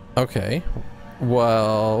 Okay.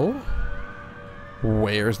 Well,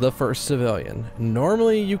 where's the first civilian?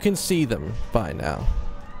 Normally you can see them by now.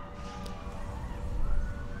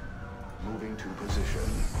 Moving to position.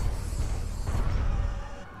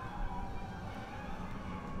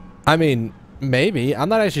 I mean, maybe. I'm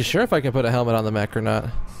not actually sure if I can put a helmet on the mech or not.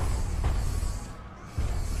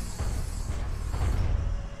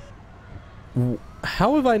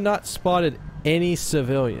 How have I not spotted any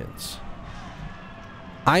civilians?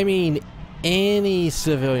 I mean, any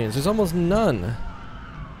civilians. There's almost none.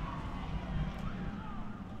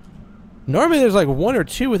 Normally there's like one or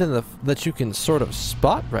two within the that you can sort of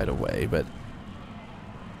spot right away, but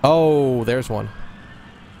oh, there's one.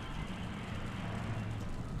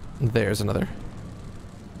 There's another.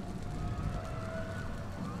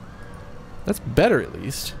 That's better at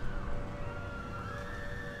least.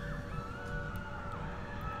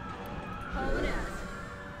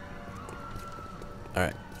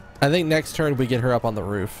 Alright. I think next turn we get her up on the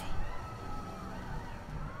roof.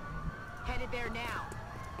 Headed there now.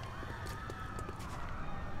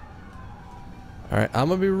 Alright, I'm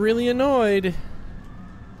gonna be really annoyed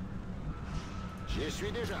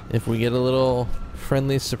if we get a little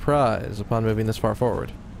friendly surprise upon moving this far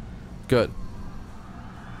forward. Good.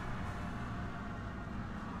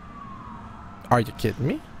 Are you kidding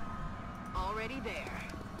me? Already there.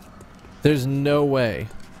 There's no way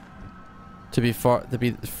to be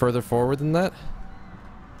further forward than that.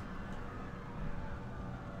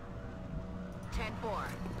 10-4.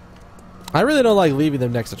 I really don't like leaving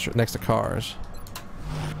them next to cars.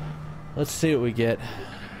 Let's see what we get.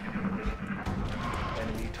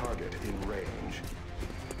 Enemy target in range.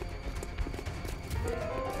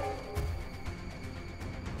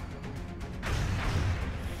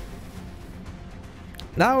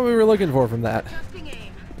 Not what we were looking for from that. Adjusting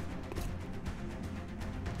aim.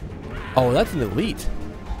 Oh, that's an elite.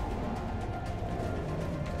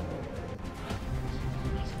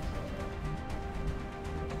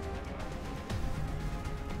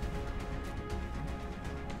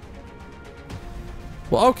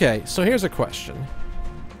 Well, okay, so here's a question.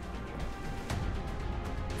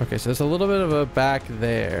 Okay, so there's a little bit of a back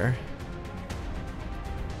there.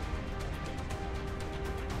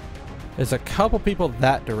 There's a couple people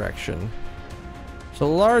that direction. So a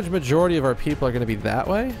large majority of our people are going to be that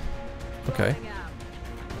way? Okay. Going out.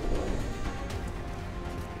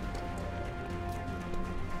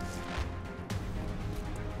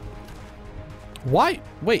 Why?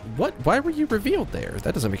 Wait, what? Why were you revealed there?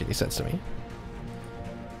 That doesn't make any sense to me.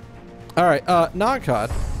 Alright,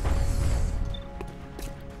 non-cod.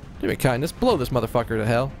 Do me a kindness. Blow this motherfucker to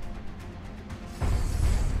hell.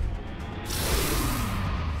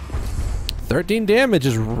 13 damage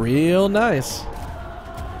is real nice.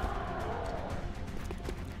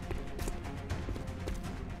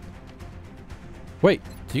 Wait,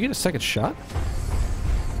 do you get a second shot?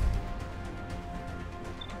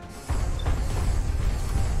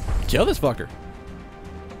 Kill this fucker.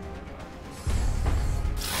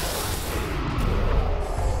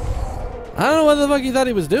 I don't know what the fuck he thought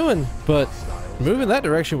he was doing, but moving that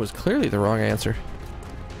direction was clearly the wrong answer.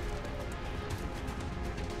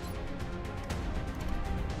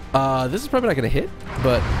 This is probably not gonna hit,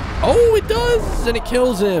 but oh, it does, and it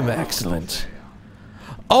kills him. Excellent.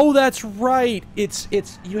 Oh, that's right. It's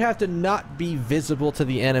you have to not be visible to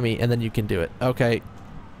the enemy, and then you can do it. Okay,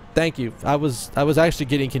 thank you. I was actually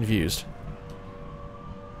getting confused.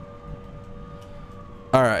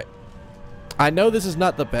 All right. I know this is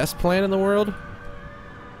not the best plan in the world,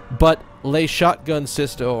 but Les Shotgun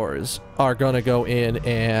Sisters are gonna go in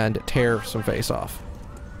and tear some face off.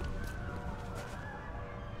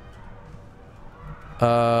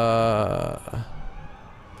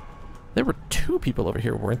 There were two people over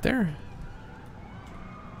here, weren't there?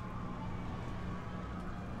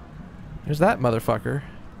 There's that motherfucker.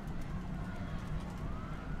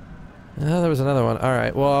 There was another one. All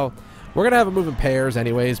right, well, we're gonna have him move in pairs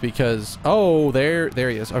anyways because oh, there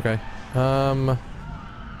he is. Okay. Let's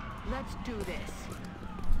do this.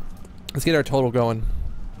 Let's get our total going.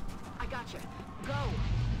 I gotcha. Go.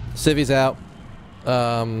 Civvy's out.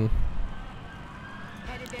 Headed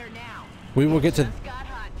there now. We will get to Just got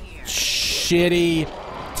hot here. shitty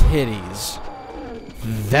titties.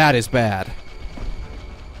 That is bad.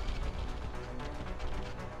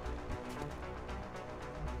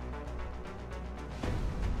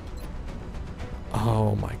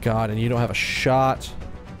 Oh my god, and you don't have a shot.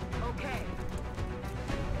 Okay.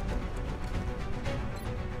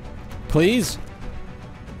 Please?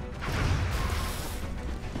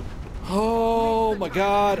 Oh my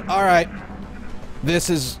god. Alright. This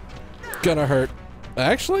is gonna hurt.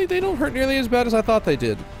 Actually, they don't hurt nearly as bad as I thought they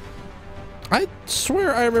did. I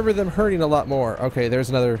swear I remember them hurting a lot more. Okay, there's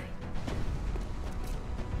another.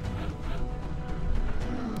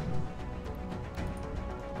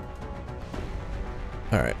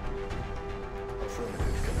 Alright.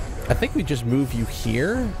 I think we just move you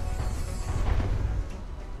here.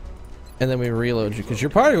 And then we reload you. Because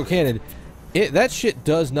your particle cannon, that shit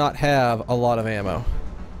does not have a lot of ammo.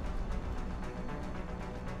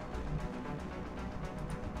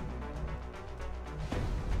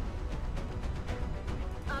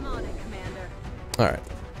 I'm on it, Commander. Alright.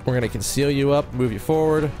 We're gonna conceal you up, move you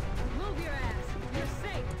forward, Move your ass. You're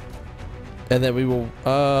safe. and then we will,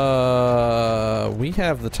 we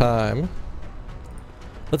have the time.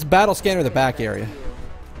 Let's battle scanner the back area.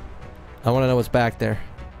 I want to know what's back there.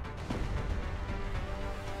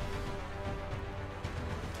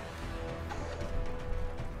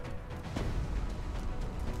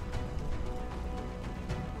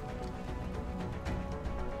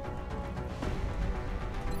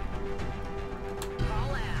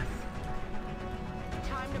 All ass.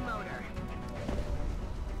 Time to motor.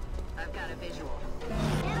 I've got a visual.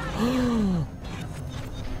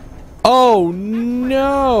 Oh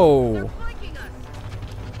no! Flanking us.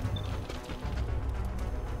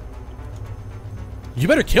 You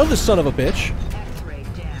better kill this son of a bitch. X-ray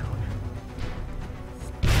down.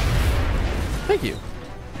 Thank you.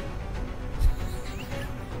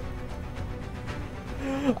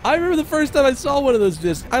 I remember the first time I saw one of those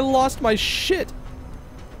discs, I lost my shit.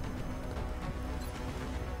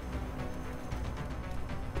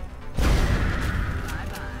 I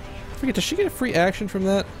forget, does she get a free action from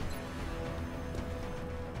that?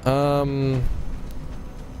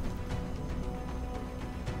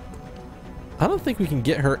 I don't think we can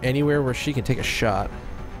get her anywhere where she can take a shot.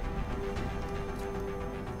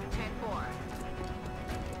 10-4.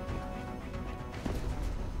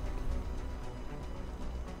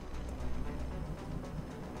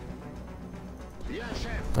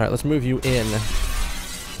 Alright, let's move you in.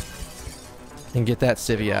 And get that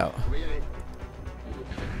civvy out.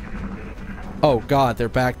 Oh god, they're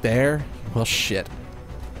back there? Well, shit.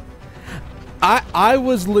 I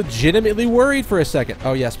was legitimately worried for a second.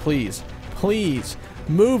 Oh yes, please. Please.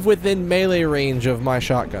 Move within melee range of my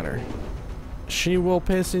shotgunner. She will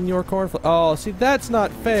piss in your cornflakes. Oh, see, that's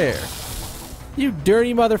not fair. You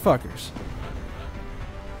dirty motherfuckers.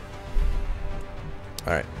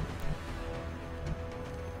 Alright.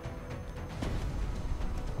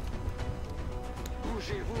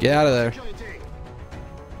 Get out of there.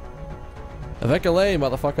 Avec allez,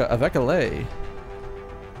 motherfucker. Avec allez.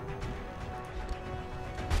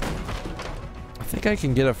 I think I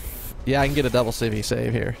can get a... yeah, I can get a double civvy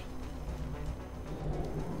save here.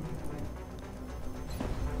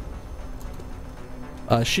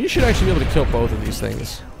 She should actually be able to kill both of these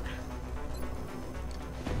things.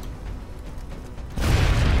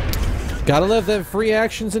 Gotta love them free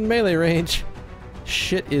actions in melee range.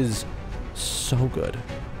 Shit is so good.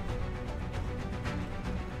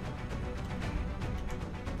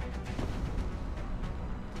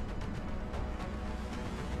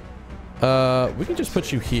 We can just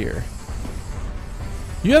put you here.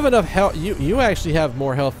 You have enough health. You actually have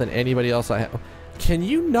more health than anybody else I have. Can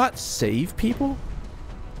you not save people?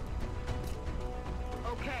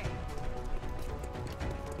 Okay.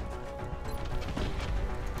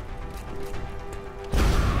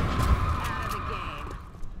 Out of the game.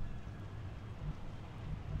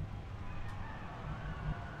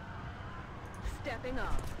 Stepping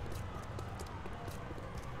up.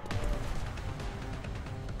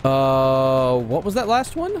 What was that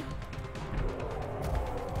last one?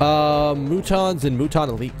 Mutons and Muton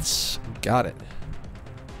Elites. Got it.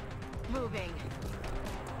 Moving.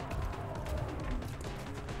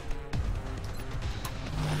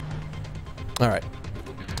 Alright.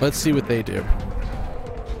 Let's see what they do.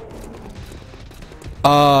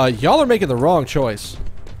 Y'all are making the wrong choice.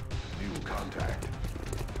 New contact.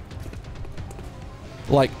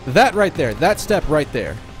 Like, that right there. That step right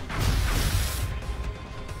there.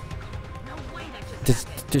 No way that just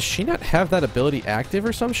Does she not have that ability active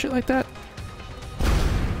or some shit like that?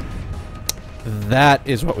 That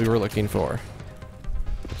is what we were looking for.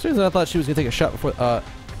 As soon as I thought she was gonna take a shot before,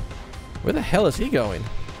 where the hell is he going?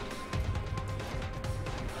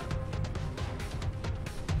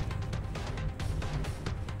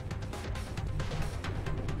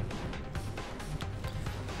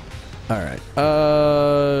 Alright,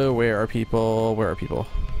 where are people? Where are people?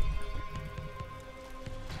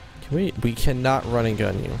 Can we cannot run and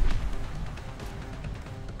gun you.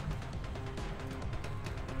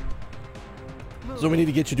 So we need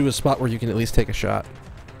to get you to a spot where you can at least take a shot.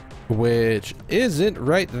 Which isn't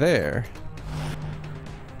right there.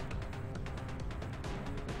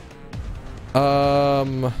 Allez,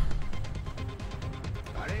 on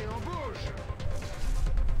bouge.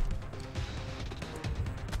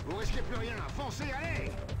 Vous risquez plus rien. Foncez,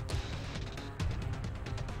 allez.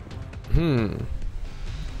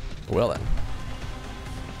 Well then.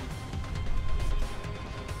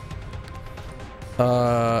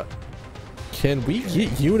 Can we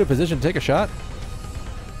get you in a position to take a shot?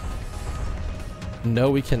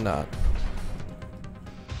 No, we cannot.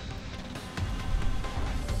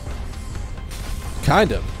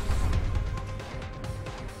 Kind of.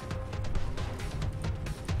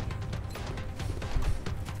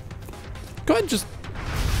 Go ahead and just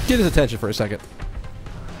get his attention for a second.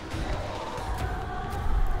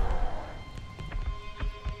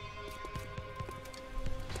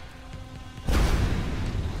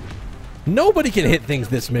 Nobody can hit things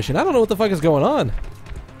this mission. I don't know what the fuck is going on.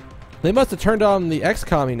 They must have turned on the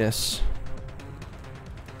XCOM-iness.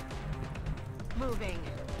 Moving.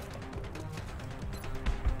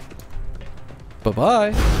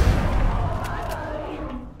 Bye-bye.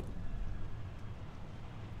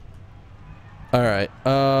 Alright,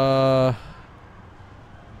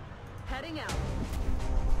 Heading out.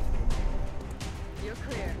 You're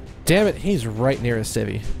clear. damn it, he's right near a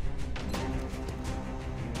civvy.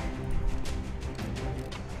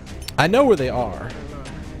 I know where they are.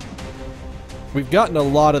 We've gotten a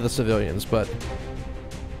lot of the civilians, but...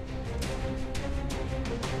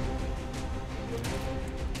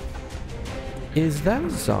 Is that a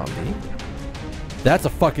zombie? That's a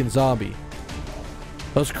fucking zombie.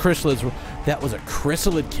 Those chrysalids were... That was a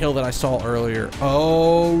chrysalid kill that I saw earlier.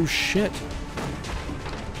 Oh, shit.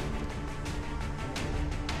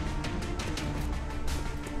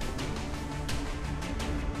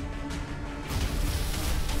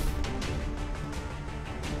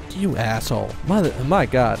 You asshole. My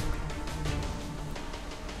god.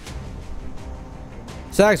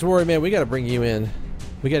 Sax Warrior, man, we gotta bring you in.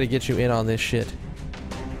 We gotta get you in on this shit.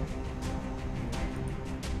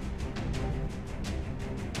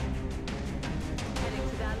 Heading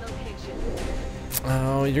to that location.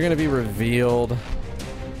 Oh, you're gonna be revealed.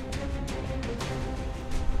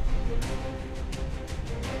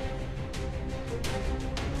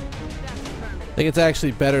 I think it's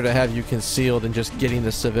actually better to have you concealed than just getting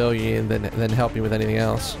the civilian than helping with anything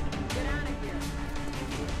else. Get out of here.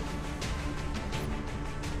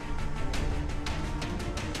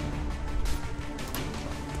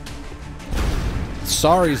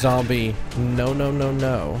 Sorry, zombie. No, no, no,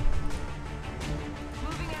 no.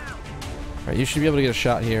 Moving out. Alright, you should be able to get a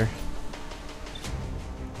shot here.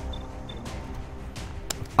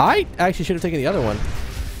 I actually should have taken the other one.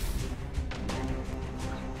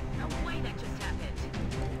 No way that just happened.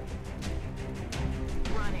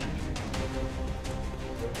 Running.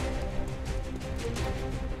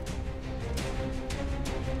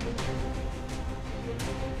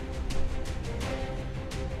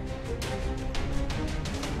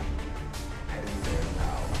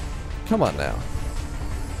 Come on now.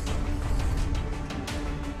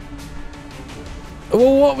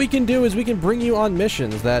 Well, what we can do is we can bring you on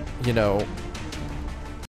missions that, you know,